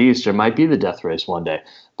a beast, or it might be the death race one day.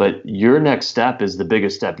 But your next step is the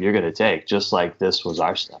biggest step you're going to take, just like this was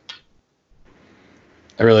our step.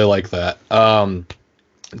 I really like that.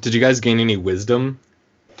 Did you guys gain any wisdom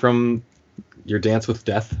from your dance with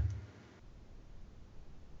death?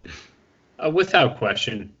 Without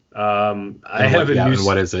question. I have a new. And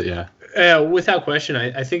what is it? Yeah. Without question,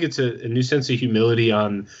 I think it's a new sense of humility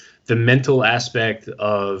on the mental aspect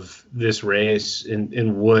of this race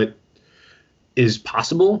and what is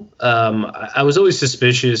possible. I was always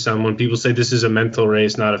suspicious on when people say this is a mental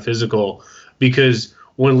race, not a physical, because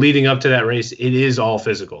when leading up to that race, it is all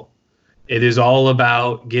physical. It is all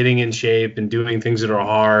about getting in shape and doing things that are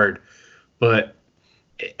hard. But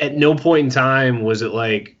at no point in time was it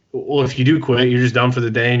like, well, if you do quit, you're just done for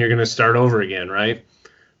the day and you're going to start over again, right?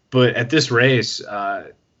 But at this race,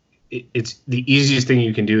 it's the easiest thing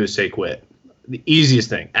you can do is say quit. The easiest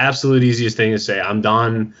thing, absolute easiest thing is say, I'm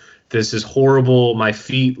done. This is horrible. My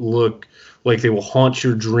feet look like they will haunt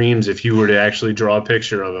your dreams if you were to actually draw a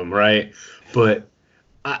picture of them, right? But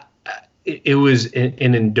it was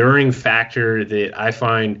an enduring factor that I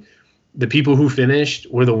find the people who finished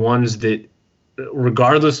were the ones that,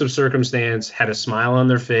 regardless of circumstance, had a smile on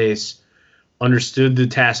their face, understood the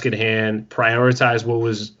task at hand, prioritized what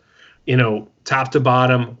was, top to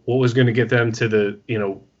bottom, what was going to get them to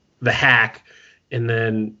the hack. And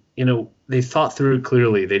then, they thought through it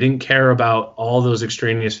clearly. They didn't care about all those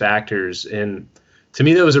extraneous factors. And to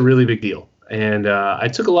me, that was a really big deal. And I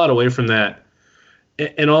took a lot away from that.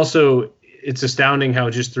 And also, it's astounding how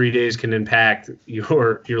just 3 days can impact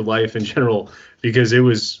your life in general, because it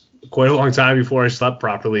was quite a long time before I slept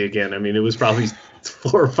properly again. I mean, it was probably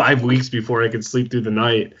 4 or 5 weeks before I could sleep through the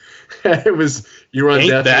night. You were on death race mode.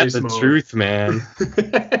 Ain't that the truth, man?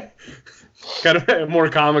 Kind of more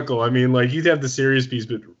comical. I mean, like, you'd have the serious piece,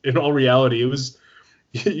 but in all reality, it was,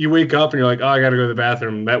 you wake up and you're like, oh, I got to go to the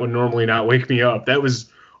bathroom. That would normally not wake me up. That was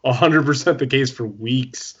 100% the case for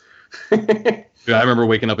weeks. Dude, I remember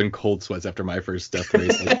waking up in cold sweats after my first death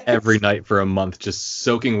race, like every night for a month, just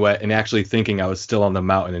soaking wet and actually thinking I was still on the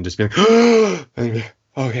mountain and just being, okay,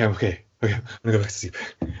 I'm gonna go back to sleep,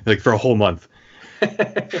 like for a whole month.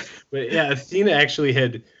 But yeah, Athena actually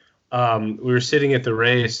had, we were sitting at the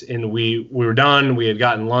race and we were done. We had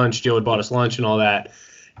gotten lunch. Joe had bought us lunch and all that.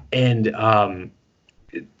 And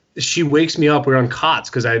she wakes me up. We were on cots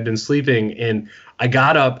because I had been sleeping, and I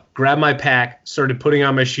got up, grabbed my pack, started putting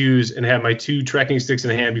on my shoes, and had my 2 trekking sticks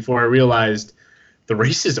in hand before I realized the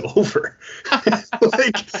race is over.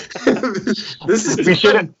 Like, this is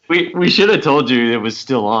we should have told you it was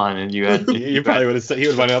still on, and you had you probably would have said, he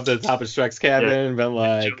would have went up to the top of Shrek's cabin and been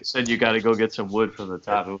like, said you got to go get some wood from the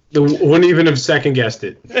top. Wouldn't even have second guessed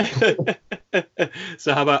it.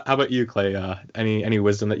 So how about you, Clay? Any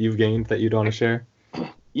wisdom that you've gained that you'd want to share?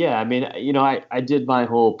 Yeah, I mean, I did my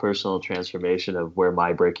whole personal transformation of where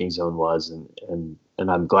my breaking zone was, and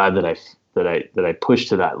I'm glad that I pushed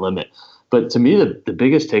to that limit. But to me, the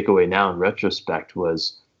biggest takeaway now in retrospect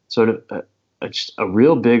was sort of a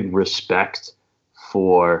real big respect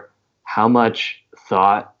for how much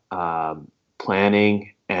thought,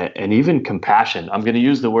 planning, and even compassion. I'm going to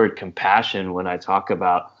use the word compassion when I talk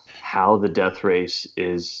about how the death race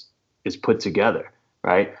is put together,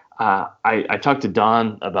 right? I talked to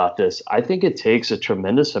Don about this. I think it takes a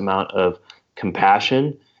tremendous amount of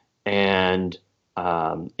compassion and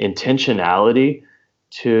intentionality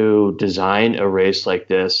to design a race like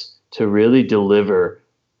this to really deliver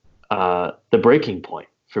the breaking point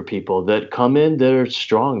for people that come in that are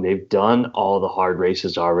strong. They've done all the hard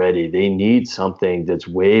races already. They need something that's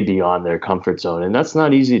way beyond their comfort zone. And that's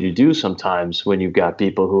not easy to do sometimes when you've got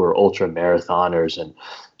people who are ultra marathoners and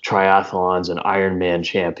triathlons and Ironman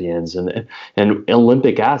champions and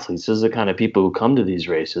Olympic athletes. Those are the kind of people who come to these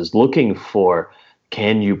races looking for,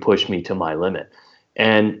 can you push me to my limit?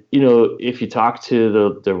 And, if you talk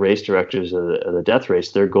to the race directors of the death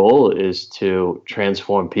race, their goal is to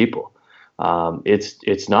transform people.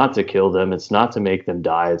 It's not to kill them. It's not to make them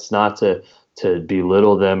die. It's not to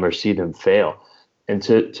belittle them or see them fail. And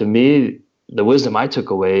to me, the wisdom I took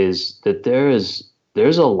away is that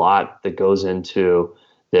there's a lot that goes into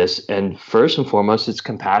this. And first and foremost, it's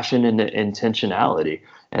compassion and intentionality.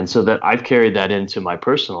 And so that I've carried that into my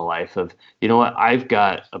personal life of, I've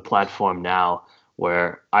got a platform now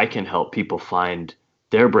where I can help people find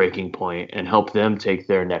their breaking point and help them take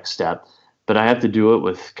their next step. But I have to do it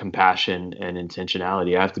with compassion and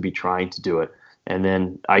intentionality. I have to be trying to do it. And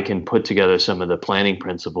then I can put together some of the planning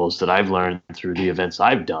principles that I've learned through the events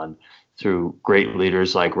I've done, through great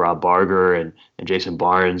leaders like Rob Barger and Jason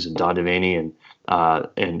Barnes and Don Devaney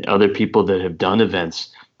and other people that have done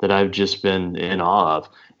events that I've just been in awe of.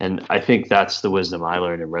 And I think that's the wisdom I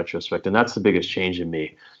learned in retrospect. And that's the biggest change in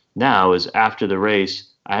me now is after the race,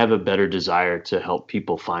 I have a better desire to help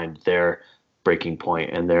people find their breaking point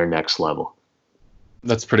and their next level.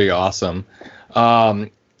 That's pretty awesome.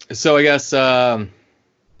 So I guess,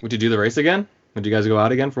 would you do the race again? Would you guys go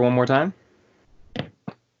out again for one more time?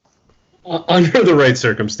 Under the right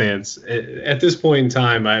circumstance. At this point in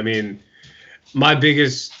time, I mean, my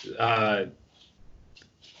biggest,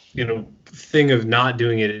 thing of not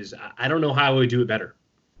doing it is I don't know how I would do it better.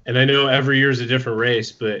 And I know every year is a different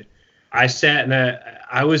race, but I sat and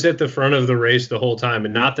I was at the front of the race the whole time,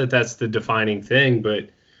 and not that that's the defining thing, but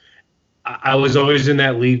I was always in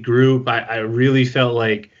that lead group. I really felt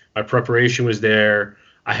like my preparation was there.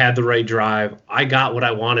 I had the right drive. I got what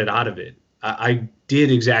I wanted out of it. I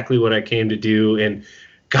did exactly what I came to do and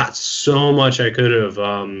got so much I could have.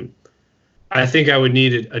 I think I would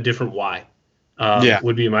need a different why.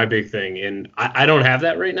 Would be my big thing. And I don't have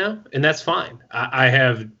that right now, and that's fine. I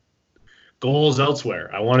have goals elsewhere.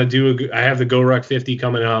 I have the Go Ruck 50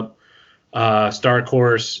 coming up, star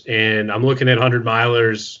course, and I'm looking at 100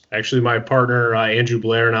 milers. Actually, my partner, Andrew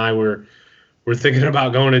Blair, and I we're thinking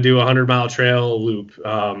about going to do a 100-mile trail loop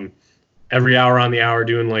every hour on the hour,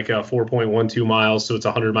 doing like a 4.12 miles. So it's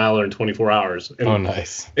a 100-miler in 24 hours. And oh,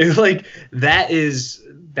 nice. It's like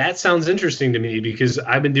that sounds interesting to me because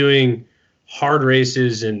I've been doing hard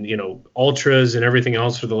races and, ultras and everything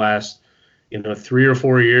else for the last, 3 or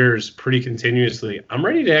 4 years pretty continuously. I'm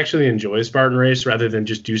ready to actually enjoy a Spartan race rather than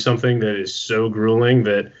just do something that is so grueling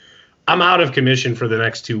that I'm out of commission for the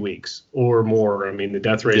next 2 weeks or more. I mean, the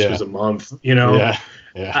death race was a month, Yeah.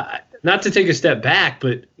 Not to take a step back,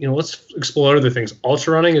 but, let's explore other things.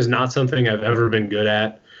 Ultra running is not something I've ever been good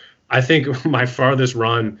at. I think my farthest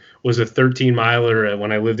run was a 13-miler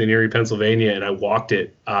when I lived in Erie, Pennsylvania, and I walked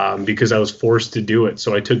it because I was forced to do it.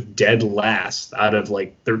 So I took dead last out of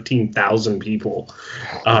like 13,000 people,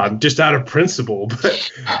 just out of principle.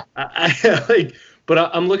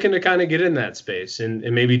 But I'm looking to kind of get in that space and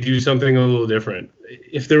maybe do something a little different.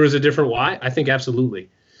 If there was a different why, I think absolutely.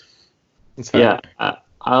 Yeah,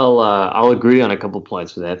 I'll agree on a couple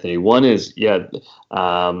points with Anthony. One is,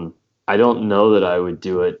 I don't know that I would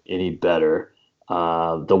do it any better.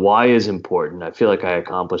 The why is important. I feel like I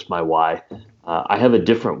accomplished my why. I have a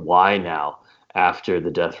different why now after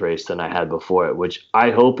the death race than I had before it, which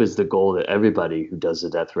I hope is the goal that everybody who does the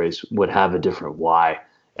death race would have a different why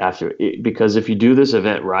after it. Because if you do this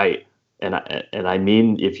event right, and I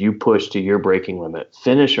mean if you push to your braking limit,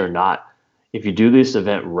 finish or not, if you do this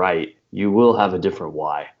event right, you will have a different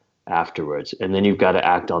why afterwards. And then you've got to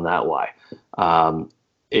act on that why.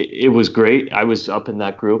 It was great. I was up in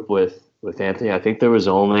that group with Anthony. I think there was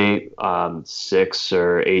only 6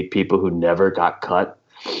 or 8 people who never got cut.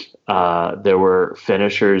 There were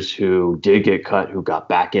finishers who did get cut, who got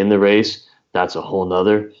back in the race. That's a whole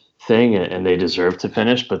nother thing, and they deserved to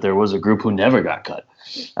finish. But there was a group who never got cut,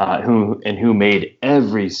 who made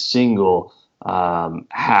every single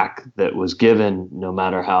hack that was given, no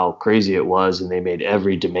matter how crazy it was, and they made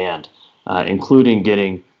every demand, including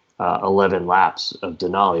getting 11 laps of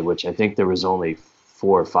Denali, which I think there was only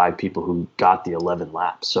 4 or 5 people who got the 11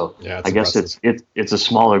 laps. So I guess it's a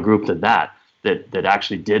smaller group than that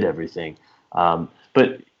actually did everything.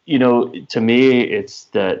 But to me, it's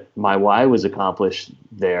that my why was accomplished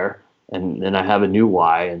there, and then I have a new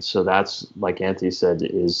why, and so that's, like Anthony said,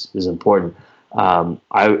 is important.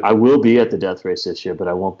 I will be at the death race this year, but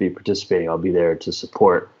I won't be participating. I'll be there to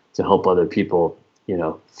support, to help other people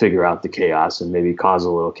figure out the chaos and maybe cause a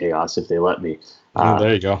little chaos if they let me.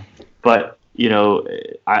 There you go. But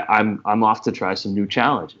I'm off to try some new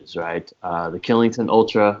challenges, right? The Killington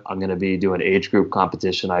Ultra, I'm going to be doing age group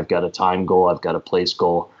competition. I've got a time goal. I've got a place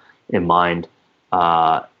goal in mind.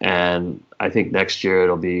 And I think next year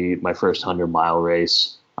it'll be my first 100-mile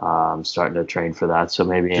race. I'm starting to train for that. So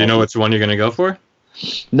maybe. Do you know which one you're going to go for?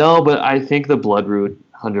 No, but I think the Blood Route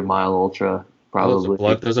 100-mile Ultra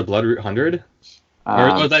probably. There's a Blood Route 100?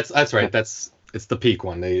 That's right. It's the Peak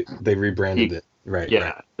one. They rebranded Peak. It. Right.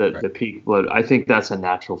 Yeah, right. The Peak. But I think that's a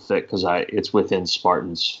natural fit because it's within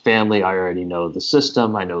Spartan's family. I already know the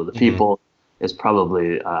system. I know the people. It's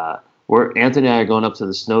probably Anthony and I are going up to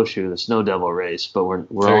the Snow Devil race, but we're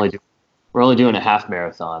only doing a half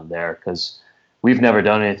marathon there because we've never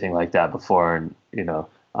done anything like that before, and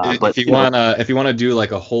if you want to do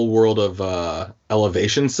like a whole world of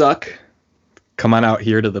elevation suck, come on out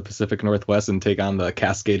here to the Pacific Northwest and take on the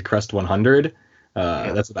Cascade Crest 100.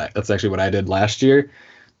 That's actually what I did last year.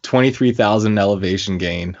 23,000 elevation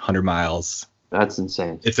gain, 100 miles. That's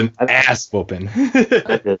insane. It's an ass whooping.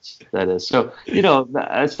 That is. So,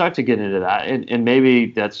 I start to get into that, and maybe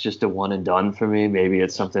that's just a one and done for me. Maybe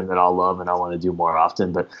it's something that I'll love and I want to do more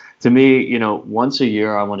often. But to me, once a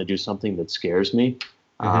year, I want to do something that scares me.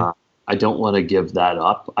 I don't want to give that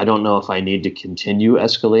up. I don't know if I need to continue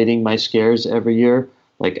escalating my scares every year.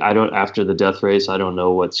 Like after the death race, I don't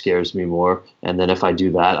know what scares me more. And then if I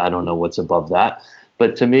do that, I don't know what's above that.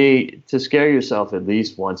 But to me, to scare yourself at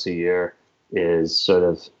least once a year is sort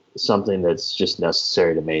of something that's just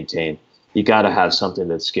necessary to maintain. You got to have something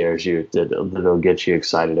that scares you, that'll get you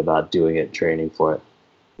excited about doing it, training for it.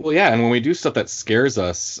 Well, yeah, and when we do stuff that scares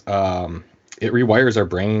us, it rewires our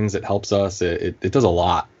brains. It helps us. It does a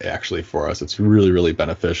lot actually for us. It's really, really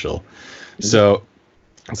beneficial. Mm-hmm. So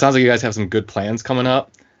it sounds like you guys have some good plans coming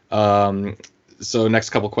up. So next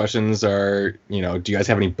couple questions are, do you guys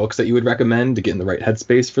have any books that you would recommend to get in the right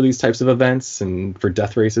headspace for these types of events and for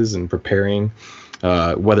death races and preparing,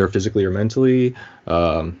 whether physically or mentally?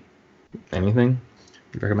 Anything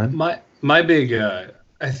you recommend? My big,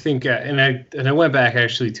 I think, and I went back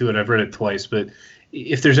actually to it. I've read it twice, but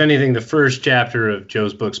if there's anything, the first chapter of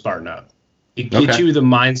Joe's book, Spartan Up, it gets you the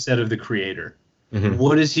mindset of the creator. Mm-hmm.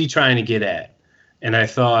 What is he trying to get at? And I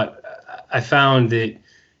found that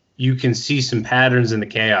you can see some patterns in the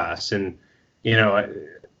chaos. And,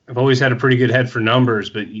 I've always had a pretty good head for numbers,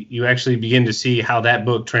 but you actually begin to see how that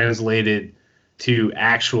book translated to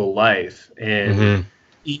actual life. And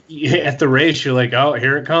at the race, you're like, oh,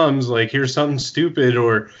 here it comes. Like, here's something stupid,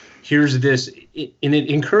 or here's this. And it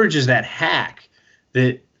encourages that hack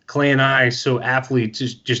that Clay and I so aptly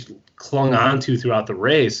just clung onto throughout the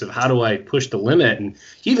race of how do I push the limit. And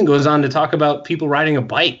he even goes on to talk about people riding a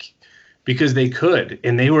bike because they could,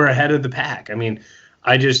 and they were ahead of the pack. I mean,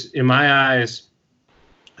 in my eyes,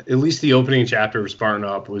 at least the opening chapter of Spartan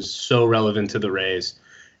Up was so relevant to the race,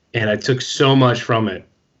 and I took so much from it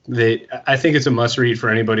that I think it's a must read for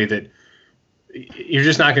anybody that you're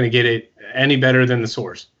just not going to get it any better than the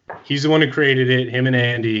source. He's the one who created it, him and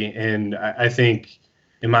Andy, and I think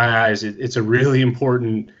in my eyes, it's a really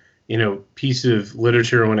important, piece of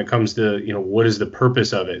literature when it comes to, what is the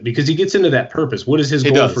purpose of it? Because he gets into that purpose. What is his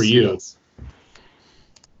goal for you?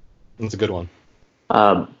 That's a good one.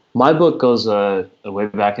 My book goes way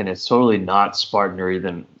back, and it's totally not Spartan or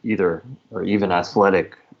even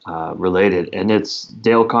athletic related. And it's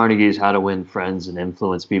Dale Carnegie's How to Win Friends and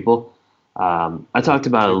Influence People. I talked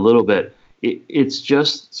about it a little bit. It's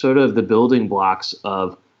just sort of the building blocks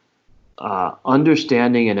of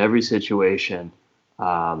understanding in every situation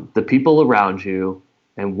the people around you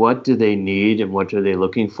and what do they need and what are they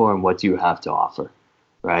looking for and what do you have to offer,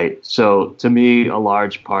 right? So to me, a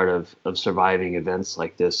large part of surviving events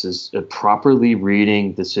like this is properly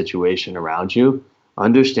reading the situation around you,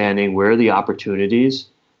 understanding where are the opportunities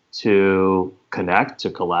to connect, to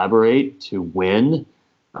collaborate, to win.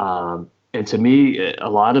 And to me, a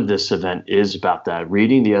lot of this event is about that,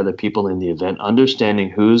 reading the other people in the event, understanding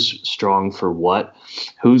who's strong for what,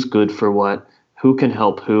 who's good for what, who can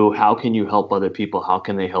help who, how can you help other people, how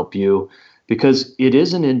can they help you? Because it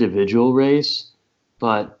is an individual race,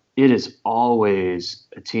 but it is always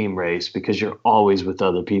a team race because you're always with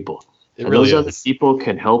other people. And those other people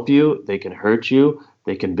can help you, they can hurt you,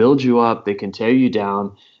 they can build you up, they can tear you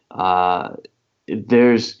down.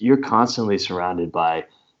 You're constantly surrounded by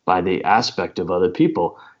the aspect of other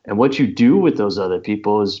people. And what you do with those other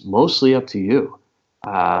people is mostly up to you.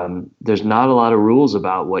 There's not a lot of rules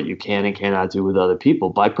about what you can and cannot do with other people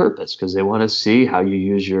by purpose, because they want to see how you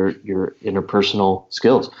use your interpersonal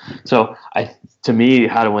skills. So to me,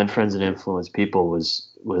 How to Win Friends and Influence People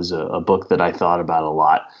was a book that I thought about a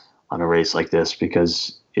lot on a race like this,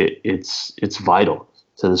 because it's vital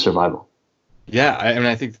to the survival. Yeah,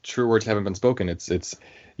 I think the true words haven't been spoken. It's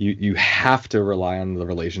you have to rely on the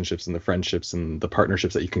relationships and the friendships and the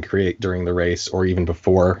partnerships that you can create during the race or even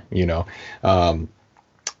before.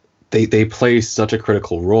 They play such a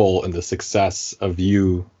critical role in the success of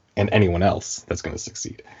you and anyone else that's going to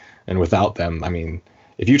succeed. And without them, I mean,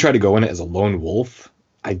 if you try to go in it as a lone wolf,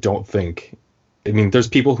 there's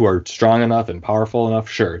people who are strong enough and powerful enough.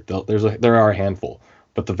 Sure, there are a handful,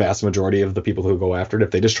 but the vast majority of the people who go after it,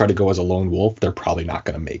 if they just try to go as a lone wolf, they're probably not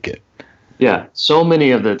going to make it. Yeah, so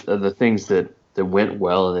many of the things that went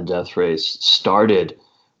well in the death race started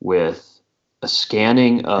with a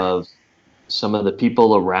scanning of some of the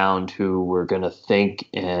people around who were going to think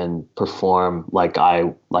and perform like I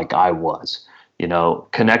was,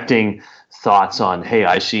 connecting thoughts on, hey,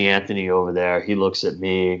 I see Anthony over there. He looks at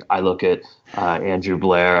me. I look at Andrew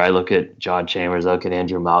Blair. I look at John Chambers. I look at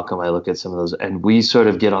Andrew Malcolm. I look at some of those. And we sort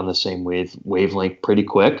of get on the same wavelength pretty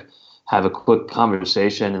quick, have a quick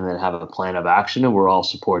conversation, and then have a plan of action, and we're all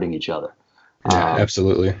supporting each other. Yeah,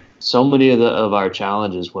 absolutely. So many of our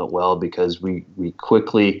challenges went well because we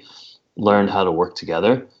quickly learned how to work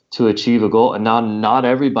together to achieve a goal. And now not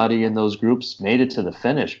everybody in those groups made it to the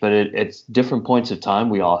finish, but at different points of time,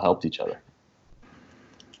 we all helped each other.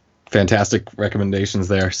 Fantastic recommendations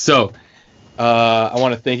there. So I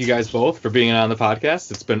want to thank you guys both for being on the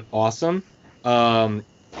podcast. It's been awesome.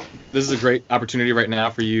 This is a great opportunity right now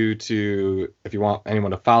for you to, if you want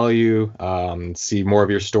anyone to follow you, see more of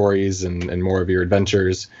your stories and more of your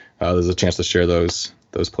adventures, there's a chance to share those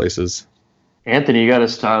places. Anthony, you got to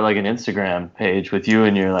start like an Instagram page with you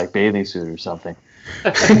in your bathing suit or something.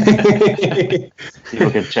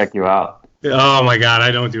 People can check you out. Oh my God,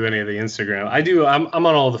 I don't do any of the Instagram. I do. I'm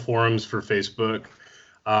on all the forums for Facebook.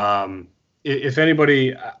 If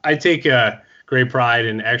anybody, I take great pride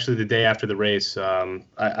in actually the day after the race.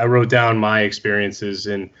 I wrote down my experiences,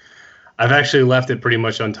 and I've actually left it pretty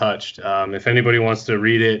much untouched. If anybody wants to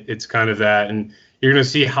read it, it's kind of that, and you're going to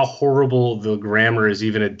see how horrible the grammar is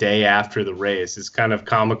even a day after the race. It's kind of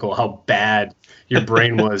comical how bad your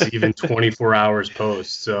brain was even 24 hours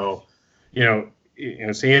post. So,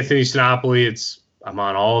 St. Anthony, Sinopoli, I'm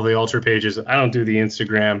on all the ultra pages. I don't do the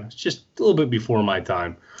Instagram. It's just a little bit before my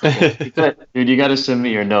time. Dude, you got to send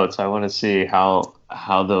me your notes. I want to see how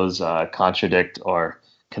those contradict or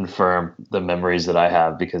confirm the memories that I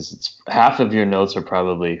have, because half of your notes are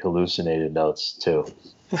probably hallucinated notes too.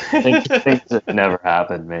 Things that never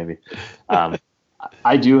happened, maybe.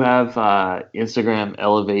 I do have Instagram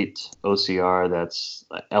Elevate OCR. That's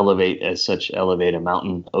Elevate as such, Elevate a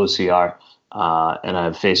Mountain OCR. And I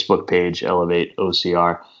have Facebook page Elevate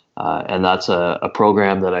OCR. And that's a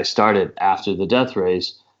program that I started after the death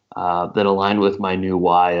race that aligned with my new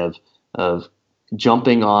why of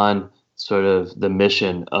jumping on sort of the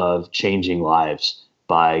mission of changing lives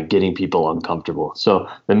by getting people uncomfortable. So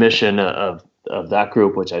the mission of that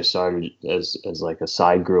group, which I started as like a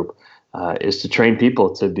side group, is to train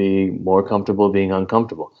people to be more comfortable being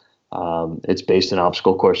uncomfortable. It's based in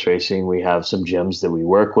obstacle course racing. We have some gyms that we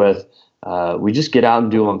work with. We just get out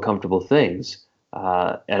and do uncomfortable things.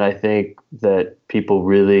 And I think that people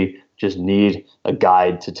really just need a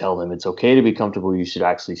guide to tell them it's okay to be comfortable. You should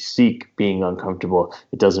actually seek being uncomfortable.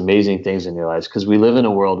 It does amazing things in your lives, because we live in a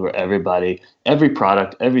world where everybody, every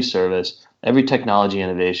product, every service, every technology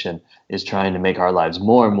innovation is trying to make our lives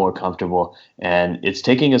more and more comfortable. And it's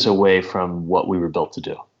taking us away from what we were built to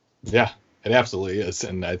do. Yeah, it absolutely is.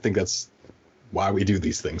 And I think that's why we do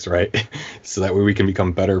these things, right? So that way we can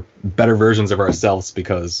become better versions of ourselves,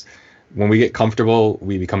 because when we get comfortable,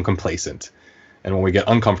 we become complacent. And when we get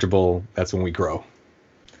uncomfortable, that's when we grow.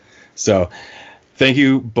 So thank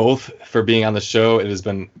you both for being on the show. It has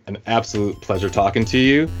been an absolute pleasure talking to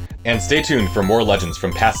you. And stay tuned for more legends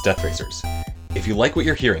from past death racers. If you like what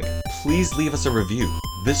you're hearing, please leave us a review.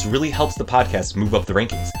 This really helps the podcast move up the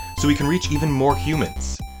rankings so we can reach even more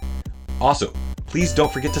humans. Also, please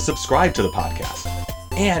don't forget to subscribe to the podcast.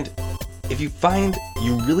 And if you find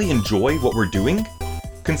you really enjoy what we're doing,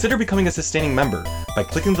 consider becoming a sustaining member by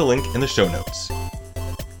clicking the link in the show notes.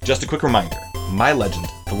 Just a quick reminder, my legend,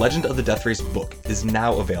 The Legend of the Death Race book, is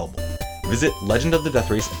now available. Visit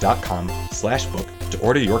legendofthedeathrace.com/book to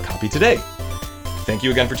order your copy today. Thank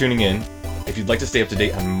you again for tuning in. If you'd like to stay up to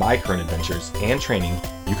date on my current adventures and training,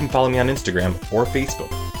 you can follow me on Instagram or Facebook.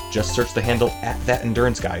 Just search the handle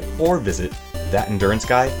 @ThatEnduranceGuy or visit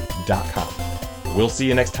thatenduranceguy.com. We'll see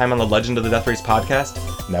you next time on the Legend of the Death Race podcast.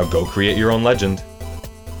 Now go create your own legend.